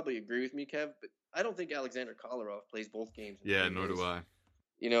you could probably agree with me, Kev, but I don't think Alexander Kolarov plays both games. Yeah, nor do I.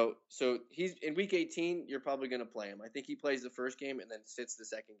 So he's in Week 18, you're probably going to play him. I think he plays the first game and then sits the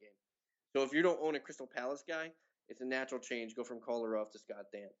second game. So if you don't own a Crystal Palace guy, it's a natural change. Go from Kolarov to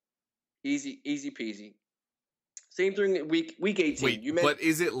Scott Dan. Easy peasy. Same thing week 18. Wait, but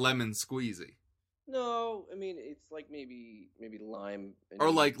is it lemon squeezy? No, I mean it's like maybe lime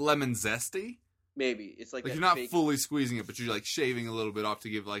or like lemon zesty. Maybe it's like you're not fully squeezing it, but you're like shaving a little bit off to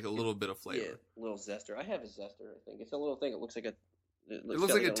give like a little bit of flavor. Yeah, a little zester. I have a zester. I think it's a little thing. It looks like a. It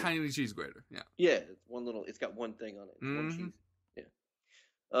looks like a tiny cheese grater. Yeah. Yeah, it's one little. It's got one thing on it. It's one cheese.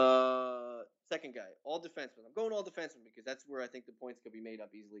 Yeah. Second guy, all defensemen. I'm going all defensemen because that's where I think the points could be made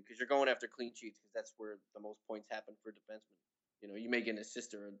up easily. Because you're going after clean sheets because that's where the most points happen for defensemen. You may get an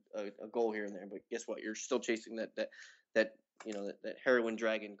assist or a goal here and there, but guess what? You're still chasing that heroin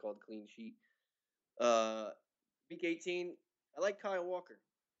dragon called clean sheet. Week 18, I like Kyle Walker.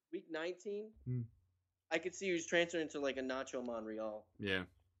 Week 19, I could see who's transferring to like a Nacho Monreal. Yeah.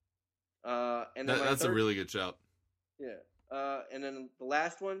 And then that's a really good shout. Yeah. And then the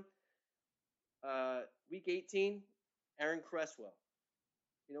last one, Week 18, Aaron Cresswell.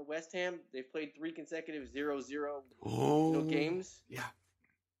 West Ham, they've played 3 consecutive 0-0 games. Yeah.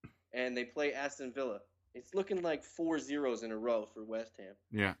 And they play Aston Villa. It's looking like 4 zeros in a row for West Ham.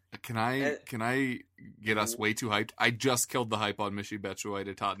 Yeah. Can I get us way too hyped? I just killed the hype on Michy Batshuayi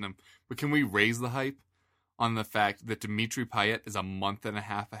to Tottenham. But can we raise the hype on the fact that Dimitri Payet is a month and a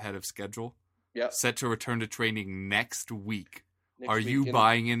half ahead of schedule? Yep. Set to return to training next week. Are you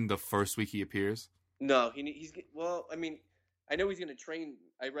buying in the first week he appears? No, he's well. I mean, I know he's going to train.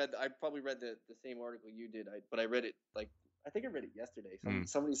 I probably read the same article you did. But I read it I think I read it yesterday.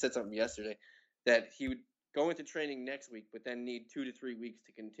 Somebody said something yesterday that he would go into training next week, but then need 2 to 3 weeks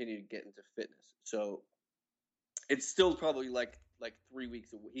to continue to get into fitness. So it's still probably like 3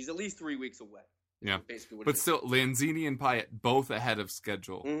 weeks away. He's at least 3 weeks away. Yeah, basically what but still, Lanzini and Payet both ahead of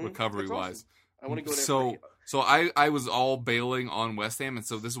schedule recovery wise. Awesome. I want to go there. So I was all bailing on West Ham, and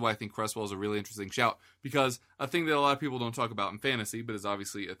so this is why I think Cresswell is a really interesting shout, because a thing that a lot of people don't talk about in fantasy, but is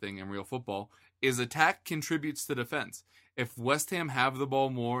obviously a thing in real football, is attack contributes to defense. If West Ham have the ball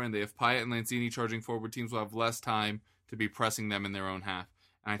more and they have Payet and Lanzini charging forward, teams will have less time to be pressing them in their own half.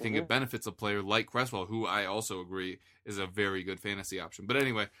 And I think it benefits a player like Cresswell, who I also agree is a very good fantasy option. But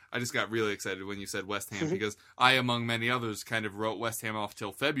anyway, I just got really excited when you said West Ham because I, among many others, kind of wrote West Ham off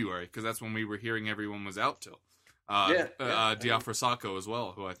till February because that's when we were hearing everyone was out till. Diafra Sakho as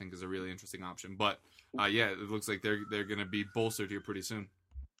well, who I think is a really interesting option. But it looks like they're going to be bolstered here pretty soon.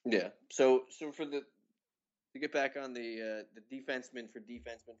 Yeah. So for to get back on the defenseman for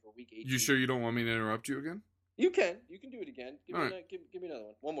Week 18. You sure you don't want me to interrupt you again? You can do it again. Give me another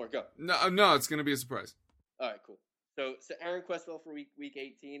one. One more, go. No, it's going to be a surprise. All right, cool. So Aaron Cresswell for week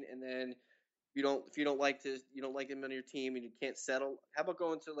 18, and then if you don't like him on your team and you can't settle, how about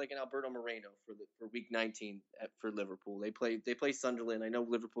going to like an Alberto Moreno for Week 19 for Liverpool? They play Sunderland. I know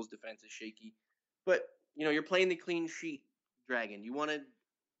Liverpool's defense is shaky, but you're playing the clean sheet dragon. You want to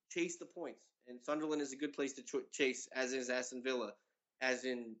chase the points, and Sunderland is a good place to chase, as is Aston Villa, as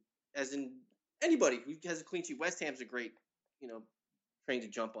in anybody who has a clean sheet. West Ham's a great, train to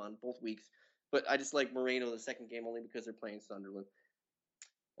jump on both weeks. But I just like Moreno the second game only because they're playing Sunderland.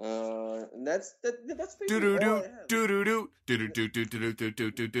 And that's basically all I have.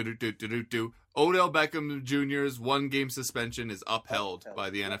 Odell Beckham Jr.'s 1-game suspension is upheld by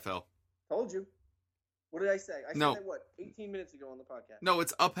the NFL. Told you. What did I say? I said that 18 minutes ago on the podcast. No,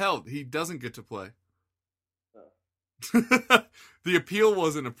 it's upheld. He doesn't get to play. Oh. The appeal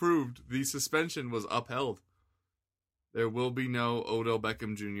wasn't approved. The suspension was upheld. There will be no Odell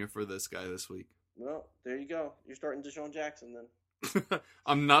Beckham Jr. for this guy this week. Well, there you go. You're starting Deshaun Jackson then.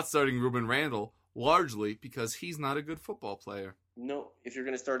 I'm not starting Ruben Randall, largely because he's not a good football player. No, if you're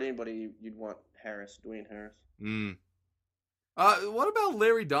going to start anybody, you'd want Dwayne Harris. What about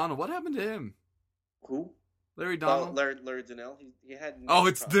Larry Donnell? What happened to him? Who? Larry Donnell? Larry Donnell. He had.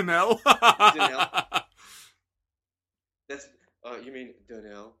 It's Donnell? Donnell. That's. You mean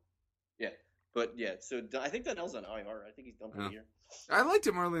Donnell? Yeah. But yeah, so I think Donnell's on IR. I think he's done for the year. I liked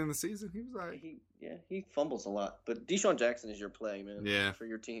him early in the season. He was alright. He fumbles a lot. But Deshaun Jackson is your play, man. Yeah. For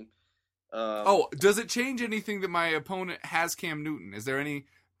your team. Does it change anything that my opponent has Cam Newton? Is there any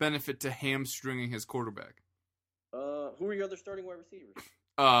benefit to hamstringing his quarterback? Who are your other starting wide receivers?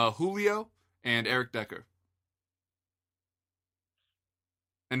 Julio and Eric Decker.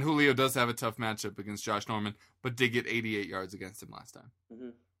 And Julio does have a tough matchup against Josh Norman, but did get 88 yards against him last time. Mm-hmm.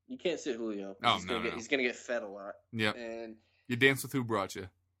 You can't sit Julio. He's going to get fed a lot. Yep. And you dance with who brought you.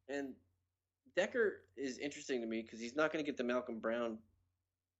 And Decker is interesting to me because he's not going to get the Malcolm Brown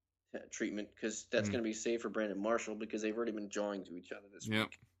treatment because that's going to be safe for Brandon Marshall because they've already been jawing to each other this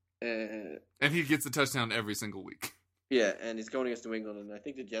week. And he gets a touchdown every single week. Yeah, and he's going against New England, and I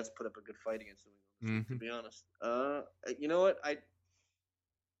think the Jets put up a good fight against New England, to be honest. You know what? I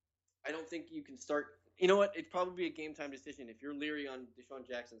don't think you can start. You know what? It'd probably be a game time decision. If you're leery on Deshaun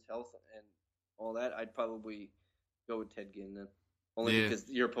Jackson's health and all that, I'd probably go with Ted Ginn then. Only because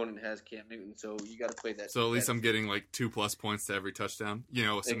your opponent has Cam Newton, so you got to play that. So at least I'm getting like 2+ points to every touchdown. You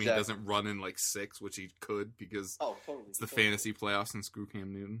know, assuming he doesn't run in like 6, which he could because it's the fantasy playoffs and screw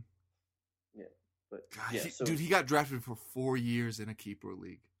Cam Newton. Yeah, but God, dude, he got drafted for 4 years in a keeper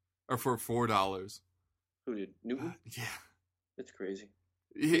league, or for $4. Who did Newton? Yeah, that's crazy.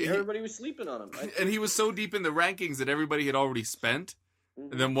 Everybody was sleeping on him, and he was so deep in the rankings that everybody had already spent.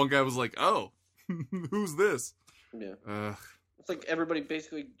 And then one guy was like, "Oh, who's this?" Yeah. It's like everybody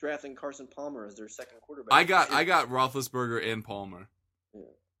basically drafting Carson Palmer as their second quarterback. I got Roethlisberger and Palmer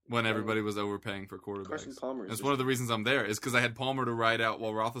when everybody was overpaying for quarterbacks. Carson Palmer. That's one of the reasons I'm there is because I had Palmer to ride out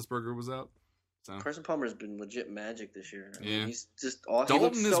while Roethlisberger was out. So Carson Palmer has been legit magic this year. I mean, he's just awesome.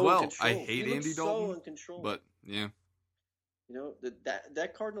 Dalton as well. I hate Andy Dalton. So in control. But yeah. You know,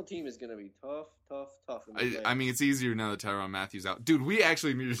 that Cardinal team is going to be tough. I mean, it's easier now that Tyrann Mathieu's out. Dude, we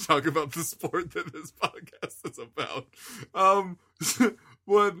actually need to talk about the sport that this podcast is about.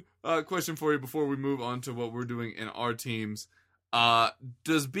 One question for you before we move on to what we're doing in our teams.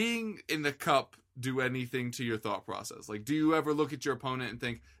 Does being in the cup do anything to your thought process? Like, do you ever look at your opponent and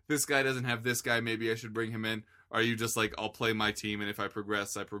think, this guy doesn't have this guy, maybe I should bring him in? Or are you just like, I'll play my team, and if I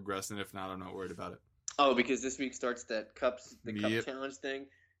progress, I progress, and if not, I'm not worried about it? Oh, because this week starts that cup challenge thing.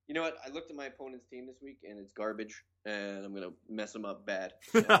 You know what? I looked at my opponent's team this week, and it's garbage, and I'm gonna mess them up bad.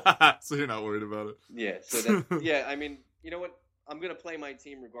 So you're not worried about it? Yeah. So yeah. I mean, you know what? I'm gonna play my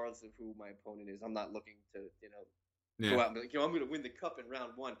team regardless of who my opponent is. I'm not looking to go out and be like, I'm gonna win the cup in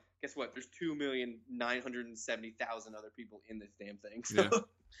round 1. Guess what? There's 2,970,000 other people in this damn thing. So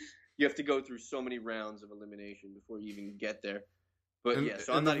you have to go through so many rounds of elimination before you even get there. But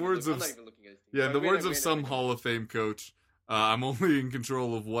so I'm not even looking at his team. Yeah, in the words of some Hall of Fame coach, I'm only in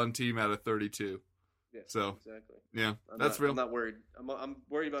control of one team out of 32. Yeah, so exactly. Yeah, that's real. I'm not worried. I'm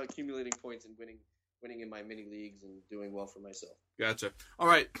worried about accumulating points and winning in my mini leagues and doing well for myself. Gotcha. All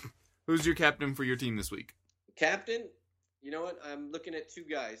right, who's your captain for your team this week? Captain, you know what? I'm looking at 2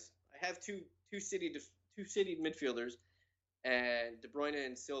 guys. I have two city midfielders. And De Bruyne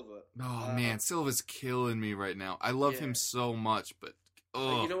and Silva. Oh, man. Silva's killing me right now. I love him so much, but...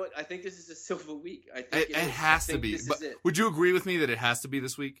 You know what? I think this is a Silva week. I think it has to be. But would you agree with me that it has to be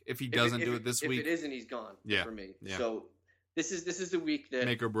this week? If he doesn't do it this week? If it isn't, he's gone for me. Yeah. So this is the week that...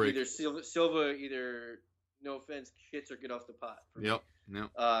 Make or break. Either Silva, no offense, shits or get off the pot for me. Yep.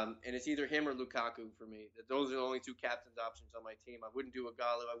 And it's either him or Lukaku for me. Those are the only 2 captain's options on my team. I wouldn't do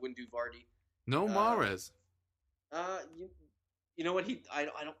Agallo. I wouldn't do Vardy. No Mahrez. You know what? I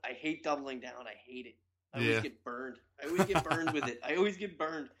hate doubling down. I hate it. I always get burned. I always get burned with it.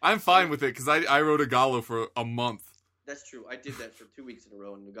 I'm fine with it because I wrote Agallo for a month. That's true. I did that for 2 weeks in a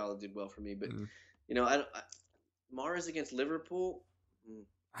row, and Agallo did well for me. But Mahrez against Liverpool,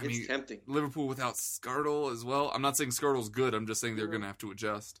 it's tempting. Liverpool without Skrtel as well. I'm not saying Skrtel's good. I'm just saying they're going to have to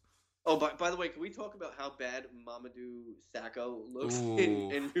adjust. Oh, by the way, can we talk about how bad Mamadou Sakho looks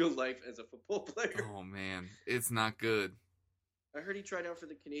in real life as a football player? Oh man, it's not good. I heard he tried out for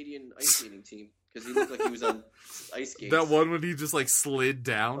the Canadian ice skating team because he looked like he was on ice skates. That one when he just like slid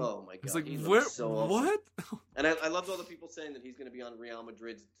down. Oh my god! It's like what? And I love all the people saying that he's going to be on Real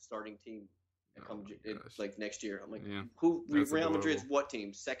Madrid's starting team like next year. I'm like, who? Real Madrid's what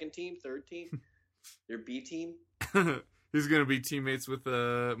team? Second team? Third team? Their B team? He's going to be teammates with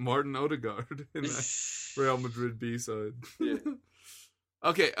Martin Odegaard in the Real Madrid B side. Yeah.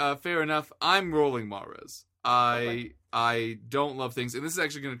 Okay, fair enough. I'm rolling Mahrez. I don't love things, and this is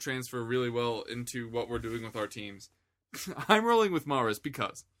actually going to transfer really well into what we're doing with our teams. I'm rolling with Mahrez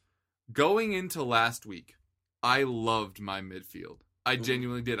because going into last week, I loved my midfield. I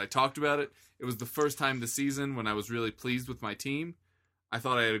genuinely did. I talked about it. It was the first time this season when I was really pleased with my team. I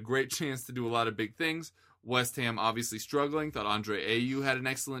thought I had a great chance to do a lot of big things. West Ham obviously struggling. Thought Andre Ayew had an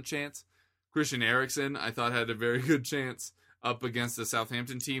excellent chance. Christian Eriksen, I thought had a very good chance up against the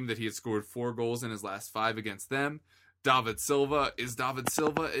Southampton team that he had scored 4 goals in his last 5 against them. David Silva is David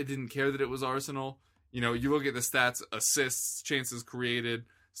Silva. It didn't care that it was Arsenal. You know, you look at the stats, assists, chances created,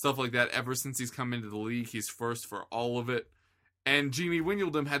 stuff like that. Ever since he's come into the league, he's first for all of it. And Jamie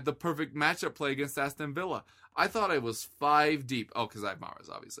Wijnaldum had the perfect matchup play against Aston Villa. I thought I was 5 deep. Oh, because I have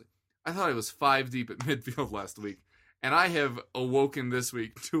Mahrez, obviously. I thought I was 5 deep at midfield last week. And I have awoken this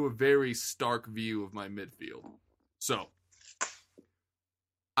week to a very stark view of my midfield. So,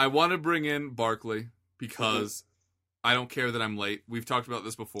 I want to bring in Barkley because I don't care that I'm late. We've talked about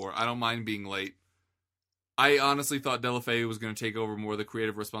this before. I don't mind being late. I honestly thought Deulofeu was going to take over more of the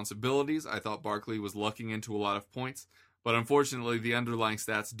creative responsibilities. I thought Barkley was lucking into a lot of points. But unfortunately, the underlying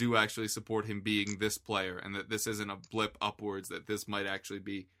stats do actually support him being this player, and that this isn't a blip upwards, that this might actually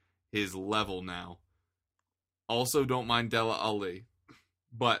be his level now. Also, don't mind Dele Alli.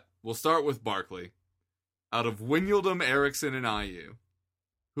 But we'll start with Barkley. Out of Wijnaldum, Eriksen, and Ayew,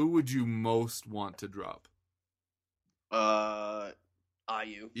 who would you most want to drop? Ayew.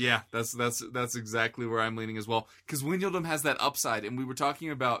 Yeah, that's exactly where I'm leaning as well. Because Wijnaldum has that upside, and we were talking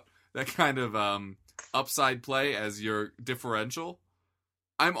about that kind of upside play as your differential.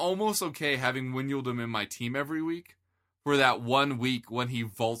 I'm almost okay having Wijnaldum in my team every week for that 1 week when he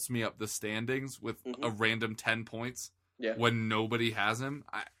vaults me up the standings with a random 10 points when nobody has him.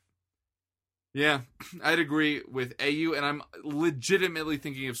 I'd agree with Ayew, and I'm legitimately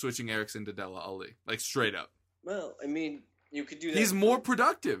thinking of switching Eriksen to Dele Alli, like straight up. Well, I mean, you could do that. He's more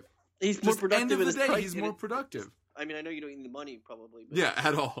productive. He's more productive. End of the day, he's more productive. I mean, I know you don't need the money probably. But yeah,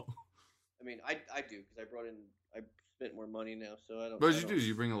 at all. I mean, I do because I spent more money now, so I don't. What did you do? Did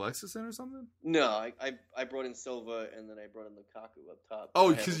you bring Alexis in or something? No, I brought in Silva and then I brought in Lukaku up top.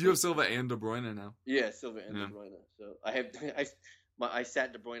 Oh, because you have Silva and De Bruyne now. Yeah, Silva and De Bruyne. So I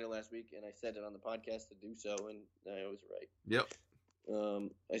sat De Bruyne last week and I said it on the podcast to do so, and I was right. Yep.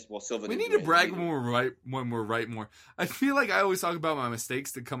 Silva. We need to brag when we're right more. I feel like I always talk about my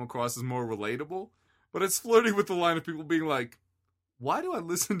mistakes to come across as more relatable, but it's flirting with the line of people being like, "Why do I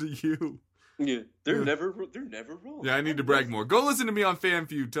listen to you?" Yeah, they're never wrong. Yeah, I need to brag more. Go listen to me on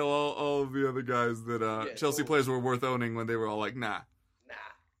FanFeud. Tell all of the other guys that Chelsea players were worth owning when they were all like, nah.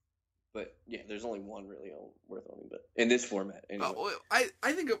 But yeah, there's only one really worth owning, but in this format. Anyway.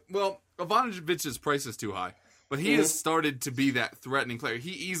 I think Ivanovic's price is too high, but he has started to be that threatening player.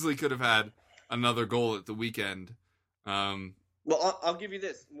 He easily could have had another goal at the weekend. Well, I'll give you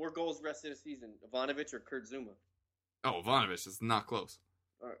this: more goals rest of the season, Ivanovic or Kurt Zouma. Oh, Ivanovic is not close.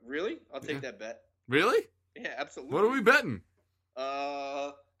 Really? I'll take that bet. Really? Yeah, absolutely. What are we betting?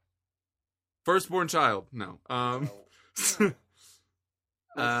 Firstborn child. No.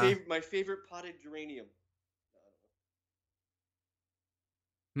 My favorite potted geranium.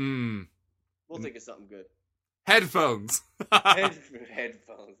 We'll think of something good. Headphones.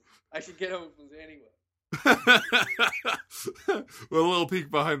 Headphones. I should get headphones anyway. Well, a little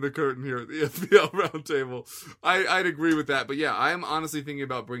peek behind the curtain here at the FPL Roundtable. I'd agree with that, but yeah, I am honestly thinking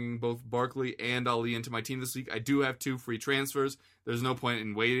about bringing both Barkley and Ali into my team this week. I do have 2 free transfers. There's no point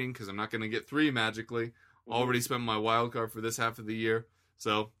in waiting because I'm not going to get 3 magically. Already spent my wild card for this half of the year,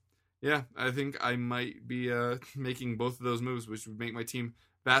 so yeah, I think I might be making both of those moves, which would make my team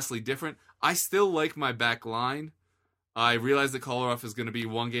vastly different. I still like my back line. I realize that Kolarov is going to be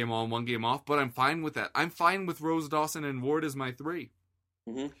 1 game on, 1 game off, but I'm fine with that. I'm fine with Rose, Dawson, and Ward as my 3.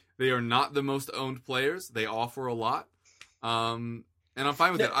 They are not the most owned players. They offer a lot, and I'm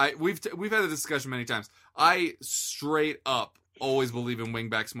fine with that. We've had a discussion many times. I straight up always believe in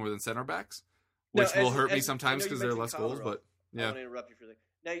wingbacks more than center backs, which will hurt me sometimes because they're less goals. But yeah, I want to interrupt you for a second.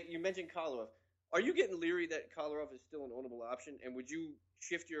 Now you mentioned Kolarov. Are you getting leery that Kolarov is still an ownable option, and would you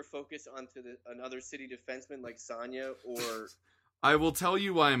shift your focus onto another City defenseman like Sanya or? I will tell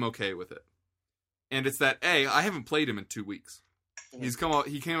you why I'm okay with it, and it's that I haven't played him in 2 weeks. He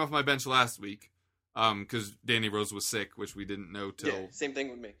came off my bench last week, because Danny Rose was sick, which we didn't know till. Same thing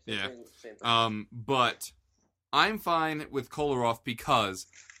with me. Same thing. But I'm fine with Kolarov because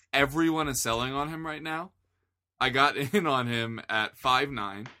everyone is selling on him right now. I got in on him at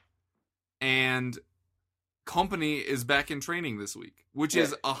 5.9. And Company is back in training this week, which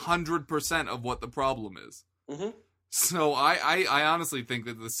is 100% of what the problem is. So I honestly think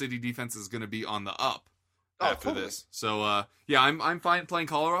that the City defense is going to be on the up after this. So I'm fine playing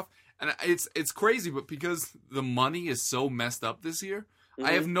Kolarov, and it's crazy, but because the money is so messed up this year,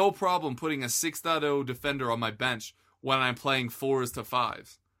 I have no problem putting a 6.0 defender on my bench when I'm playing 4s to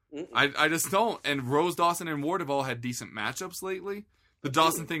 5s. I just don't. And Rose, Dawson, and Ward have all had decent matchups lately. The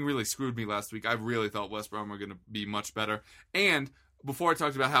Dawson thing really screwed me last week. I really thought West Brom were going to be much better. And before I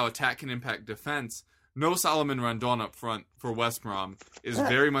talked about how attack can impact defense, no Solomon Rondon up front for West Brom is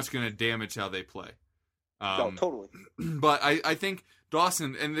very much going to damage how they play. Totally. But I think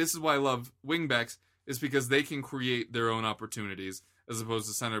Dawson, and this is why I love wingbacks, is because they can create their own opportunities as opposed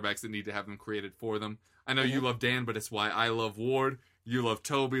to center backs that need to have them created for them. I know you love Dan, but it's why I love Ward. You love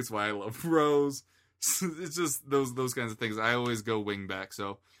Toby. It's why I love Rose. It's just those kinds of things. I always go wingback,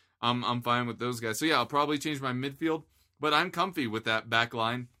 so I'm fine with those guys. So yeah, I'll probably change my midfield, but I'm comfy with that back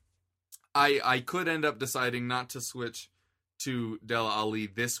line. I could end up deciding not to switch to Dele Alli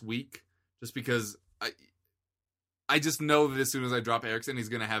this week, just because I just know that as soon as I drop Eriksen, he's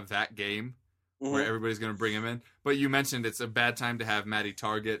going to have that game where everybody's going to bring him in. But you mentioned it's a bad time to have Matty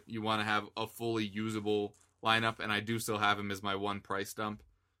Target. You want to have a fully usable lineup, and I do still have him as my one price dump.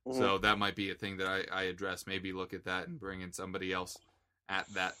 So that might be a thing that I address. Maybe look at that and bring in somebody else at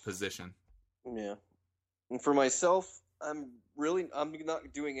that position. Yeah. And for myself, I'm not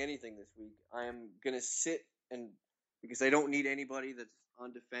doing anything this week. I am going to sit, and because I don't need anybody that's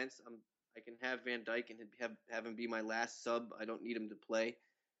on defense, I can have Van Dijk and have him be my last sub. I don't need him to play.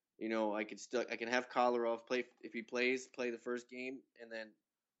 You know, I can have Kolarov play if he play the first game, and then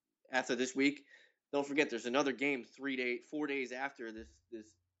after this week, don't forget there's another game 4 days after this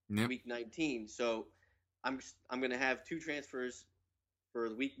week 19. So I'm going to have 2 transfers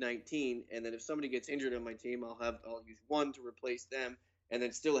for week 19, and then if somebody gets injured on my team, I'll use 1 to replace them, and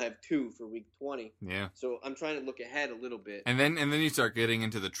then still have 2 for week 20. Yeah. So I'm trying to look ahead a little bit. And then you start getting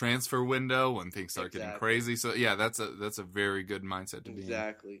into the transfer window when things start getting crazy. So yeah, that's a very good mindset to be in.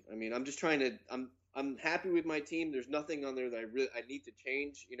 Exactly. I mean, I'm just trying to. I'm happy with my team. There's nothing on there that I need to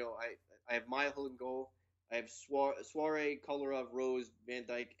change. You know, I have Michael in goal. I have Suarez, Kolarov, Rose, Van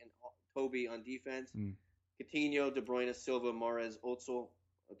Dijk, and Toby on defense. Coutinho, De Bruyne, Silva, Mahrez, Ozil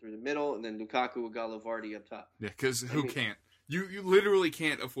through the middle, and then Lukaku, Igalo, Vardy up top. Yeah, because who can't? You literally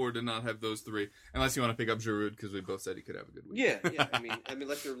can't afford to not have those 3 unless you want to pick up Giroud, because we both said he could have a good week. Yeah. I mean,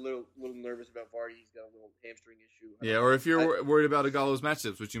 unless you're a little nervous about Vardy, he's got a little hamstring issue. Yeah, or if you're worried about Igalo's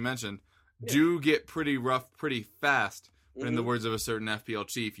matchups, which you mentioned, do get pretty rough pretty fast. In the words of a certain FPL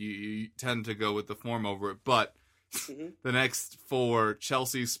chief, you tend to go with the form over it. But the next 4,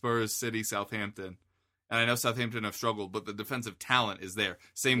 Chelsea, Spurs, City, Southampton. And I know Southampton have struggled, but the defensive talent is there.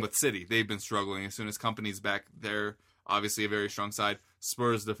 Same with City. They've been struggling. As soon as Kompany's back, they're obviously a very strong side.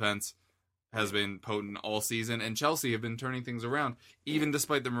 Spurs' defense has been potent all season. And Chelsea have been turning things around, even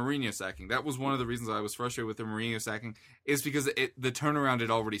despite the Mourinho sacking. That was one of the reasons I was frustrated with the Mourinho sacking, is because the turnaround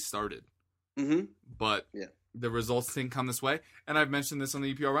had already started. But the results didn't come this way. And I've mentioned this on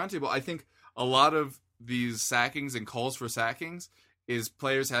the EPL Roundtable. I think a lot of these sackings and calls for sackings is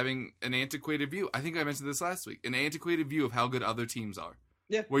players having an antiquated view. I think I mentioned this last week. An antiquated view of how good other teams are.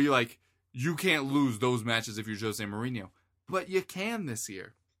 Yeah. Where you're like, you can't lose those matches if you're Jose Mourinho. But you can this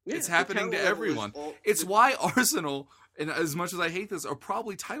year. Yeah, it's happening to everyone. It's why Arsenal, and as much as I hate this, are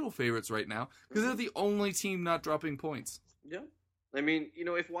probably title favorites right now, because they're the only team not dropping points. Yeah. I mean, you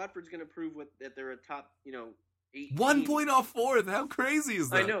know, if Watford's going to prove that they're a top, 8 1 point off 4th. How crazy is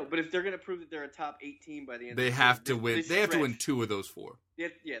that? I know, but if they're going to prove that they're a top 8 team by the end, they have to win. They have to win 2 of those 4. They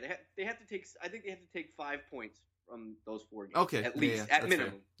have to take. I think they have to take 5 points from those 4 games. Okay, at least at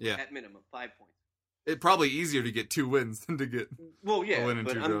minimum. Fair. Yeah, at minimum 5 points. It's probably easier to get 2 wins than to get a win and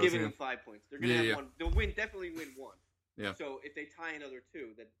but 2 I'm draws, giving them 5 points. They're going to have 1. They'll definitely win 1. Yeah. So if they tie another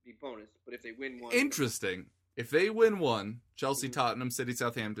 2, that'd be bonus. But if they win 1, interesting. If they win 1, Chelsea, Tottenham, City,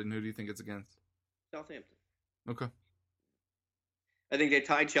 Southampton, who do you think it's against? Southampton. Okay. I think they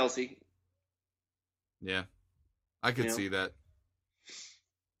tied Chelsea. Yeah. I could see that.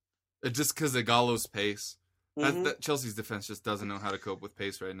 Just because of Gallo's pace. That Chelsea's defense just doesn't know how to cope with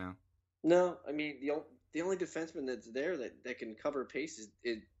pace right now. No, I mean, the only defenseman that's there that can cover pace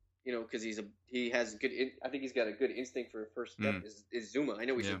is because he has good. I think he's got a good instinct for a first step. Is Zuma? I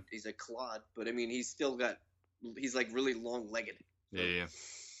know he's a clod, but I mean he's like really long legged. So. Yeah.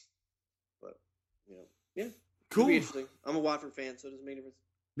 But cool. Interesting. I'm a Watford fan, so it doesn't make a difference.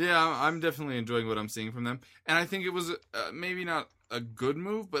 Yeah, I'm definitely enjoying what I'm seeing from them, and I think it was maybe not a good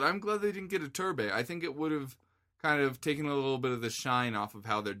move, but I'm glad they didn't get a Turbe. I think it would have kind of taken a little bit of the shine off of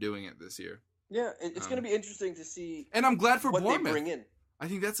how they're doing it this year. Yeah, it's going to be interesting to see. And I'm glad for what Bournemouth. They bring in. I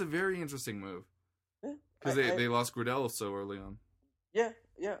think that's a very interesting move. Yeah, because they lost Gradel so early on. Yeah.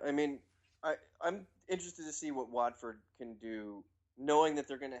 I mean, I'm interested to see what Watford can do, knowing that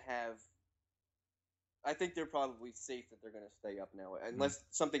they're going to have. I think they're probably safe that they're going to stay up now, unless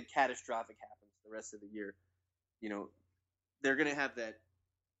something catastrophic happens the rest of the year. They're going to have that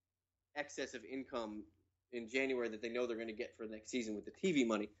excess of income in January that they know they're going to get for the next season with the TV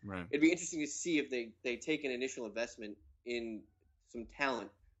money. Right. It'd be interesting to see if they take an initial investment in some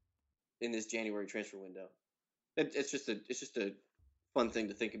talent in this January transfer window. It's just a fun thing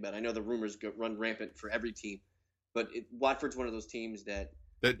to think about. I know the rumors run rampant for every team, but Watford's one of those teams that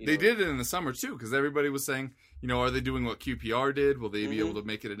they did it in the summer too, because everybody was saying, are they doing what QPR did? Will they be able to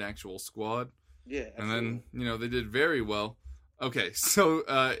make it an actual squad? Yeah, absolutely. And then they did very well. Okay, so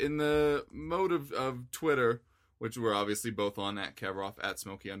in the mode of Twitter, which we're obviously both on at Kevroff at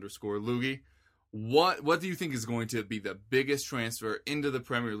Smokey_Loogie, what do you think is going to be the biggest transfer into the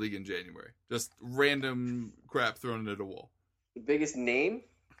Premier League in January? Just random crap thrown at a wall. The biggest name?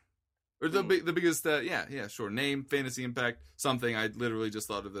 Or the biggest, sure. Name, fantasy impact, something. I literally just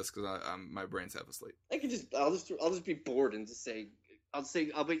thought of this because my brain's half asleep. I'll just be bored and just say, I'll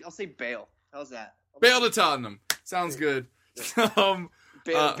say Bale. How's that? Bale to Tottenham. Sounds good. Bale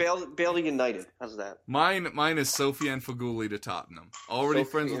to United. How's that? Mine is Sofiane Feghouli to Tottenham. Already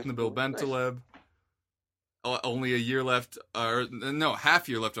friends with Nabil Bentaleb. Only a year left, half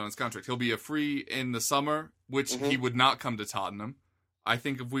year left on his contract. He'll be a free in the summer, which he would not come to Tottenham. I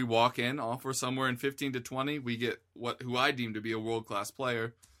think if we walk in, offer somewhere in 15 to 20, we get who I deem to be a world-class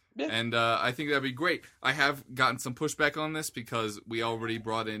player. Yeah. And I think that'd be great. I have gotten some pushback on this because we already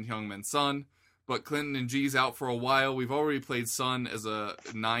brought in Heung-min Son, but Clinton N'Jee's out for a while. We've already played Son as a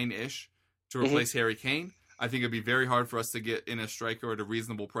 9-ish to replace Harry Kane. I think it'd be very hard for us to get in a striker at a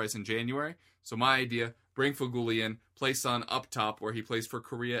reasonable price in January. So my idea, bring Feghouli in, play Son up top where he plays for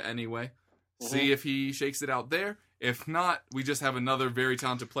Korea anyway. See if he shakes it out there. If not, we just have another very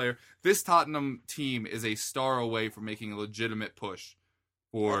talented player. This Tottenham team is a star away from making a legitimate push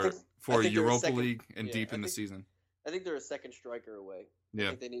for Europa League and deep in the season. I think they're a second striker away. Yeah.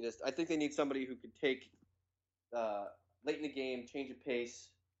 I think they need somebody who could take late in the game, change of pace.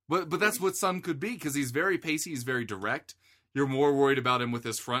 But that's what Son could be, because he's very pacey, he's very direct. You're more worried about him with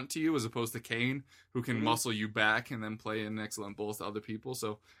his front to you as opposed to Kane, who can muscle you back and then play in excellent balls to other people.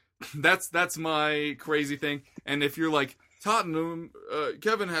 So that's my crazy thing. And if you're like, Tottenham,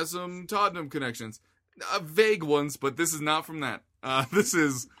 Kevin has some Tottenham connections. Vague ones, but this is not from that. This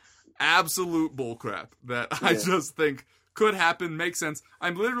is absolute bullcrap that I just think could happen, makes sense.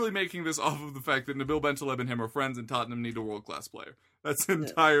 I'm literally making this off of the fact that Nabil Bentaleb and him are friends and Tottenham need a world-class player. That's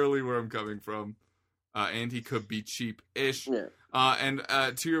entirely where I'm coming from. And he could be cheap-ish. Yeah. And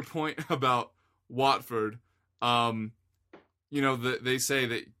to your point about Watford, they say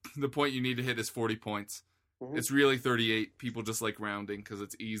that the point you need to hit is 40 points. It's really 38. People just like rounding because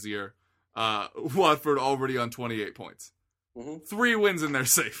it's easier. Watford already on 28 points. 3 wins and they're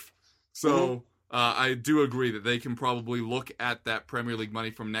safe. So I do agree that they can probably look at that Premier League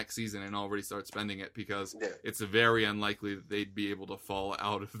money from next season and already start spending it because it's very unlikely that they'd be able to fall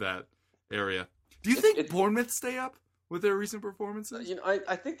out of that area. Do you think Bournemouth stay up with their recent performances?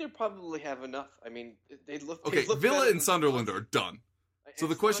 I think they probably have enough. I mean, they look Villa and Sunderland are done. So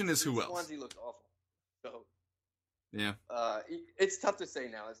the question is who else? Swansea looks awful. So yeah, it's tough to say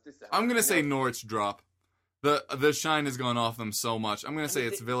now. It's December. I'm gonna say Norwich drop. The shine has gone off them so much. I'm gonna say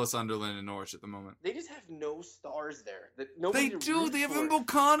it's Villa, Sunderland, and Norwich at the moment. They just have no stars there. They do. They have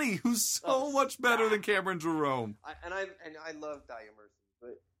Mbokani, who's so much better than Cameron Jerome. I love Dyer Merson,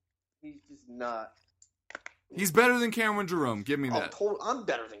 but he's just not. He's better than Cameron Jerome. Give me that. I'm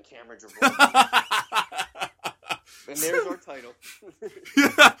better than Cameron Jerome. And there's our title.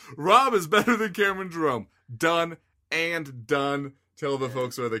 Yeah, Rob is better than Cameron Jerome. Done and done. Tell the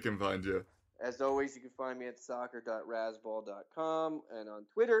folks where they can find you. As always, you can find me at soccer.rasball.com, and on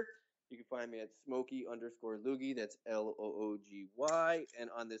Twitter, you can find me at Smokey_Loogie. That's LOOGY. And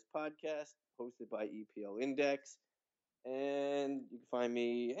on this podcast, hosted by EPL Index. And you can find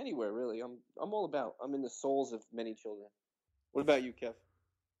me anywhere, really. I'm all about. I'm in the souls of many children. What about you, Kev?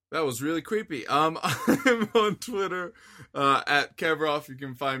 That was really creepy. I'm on Twitter at Kevroff. You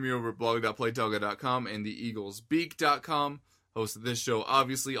can find me over at blog.playtoga.com and theeaglesbeak.com. Host of this show,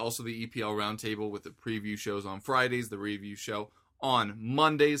 obviously. Also the EPL Roundtable with the preview shows on Fridays, the review show on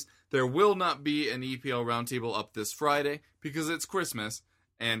Mondays. There will not be an EPL Roundtable up this Friday because it's Christmas.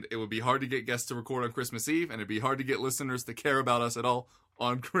 And it would be hard to get guests to record on Christmas Eve, and it'd be hard to get listeners to care about us at all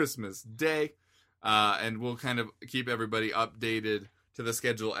on Christmas Day. And we'll kind of keep everybody updated to the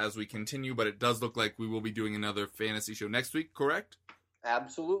schedule as we continue, but it does look like we will be doing another fantasy show next week, correct?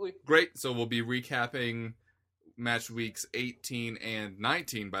 Absolutely. Great. So we'll be recapping match weeks 18 and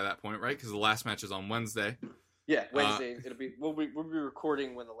 19 by that point, right? Because the last match is on Wednesday. Yeah, Wednesday. We'll be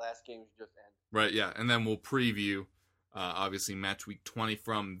recording when the last games just end. Right, yeah. And then we'll preview obviously match week 20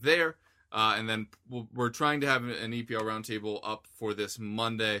 from there. And then we're trying to have an EPL Roundtable up for this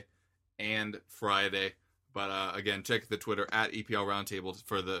Monday and Friday. But again, check the Twitter at EPL Roundtable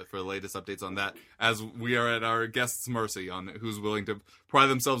for the latest updates on that, as we are at our guests' mercy on who's willing to pry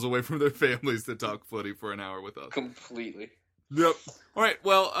themselves away from their families to talk footy for an hour with us. Completely. Yep. All right.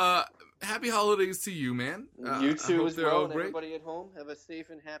 Well, happy holidays to you, man. You too as well, and great. everybody at home. Have a safe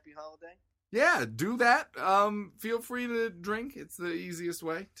and happy holiday. Yeah, do that. Feel free to drink. It's the easiest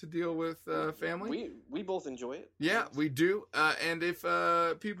way to deal with family. We both enjoy it. Yeah, we do. And if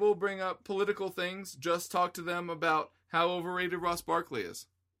people bring up political things, just talk to them about how overrated Ross Barkley is.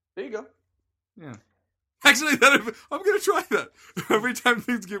 There you go. Yeah. Actually, I'm going to try that. Every time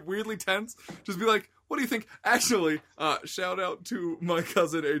things get weirdly tense, just be like, what do you think? Actually, shout out to my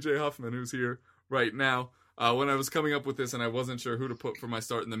cousin AJ Huffman, who's here right now. When I was coming up with this and I wasn't sure who to put for my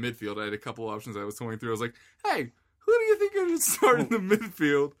start in the midfield, I had a couple options I was toying through. I was like, hey, who do you think I should start in the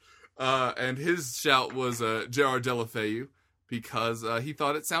midfield? And his shout was Gerard Deulofeu because he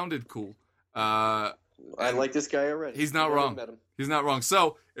thought it sounded cool. I like this guy already. He's not wrong. He's not wrong.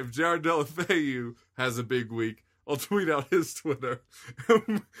 So if Gerard Deulofeu has a big week, I'll tweet out his Twitter.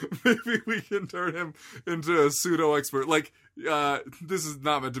 Maybe we can turn him into a pseudo-expert. Like, this is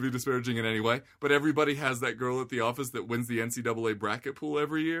not meant to be disparaging in any way, but everybody has that girl at the office that wins the NCAA bracket pool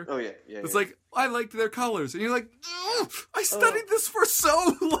every year. Oh, yeah. It's like, I liked their colors. And you're like, I studied this for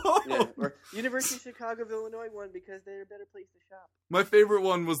so long. Yeah. Or University of Chicago of Illinois won because they're a better place to shop. My favorite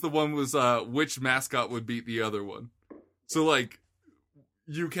one was which mascot would beat the other one. So, like,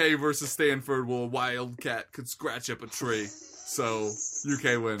 UK versus Stanford, well, a wildcat could scratch up a tree, so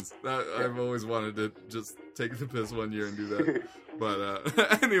UK wins. I've always wanted to just take the piss one year and do that.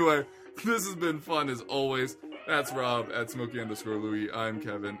 But anyway, this has been fun as always. That's Rob at Smokey_Louie. I'm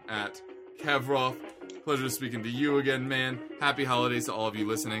Kevin at Kevroff. Pleasure speaking to you again, man. Happy holidays to all of you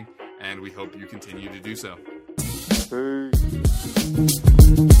listening, and we hope you continue to do so.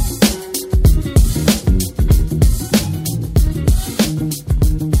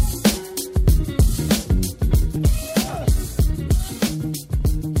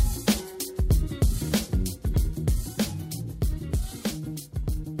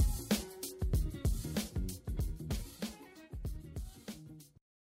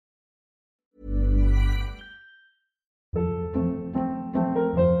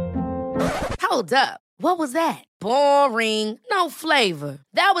 Hold up. What was that? Boring. No flavor.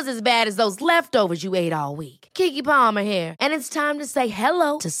 That was as bad as those leftovers you ate all week. Keke Palmer here, and it's time to say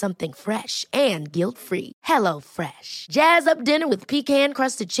hello to something fresh and guilt-free. Hello Fresh. Jazz up dinner with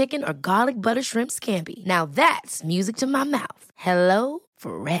pecan-crusted chicken or garlic butter shrimp scampi. Now that's music to my mouth. Hello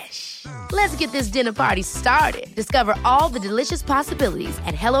Fresh. Let's get this dinner party started. Discover all the delicious possibilities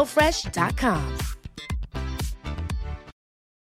at HelloFresh.com.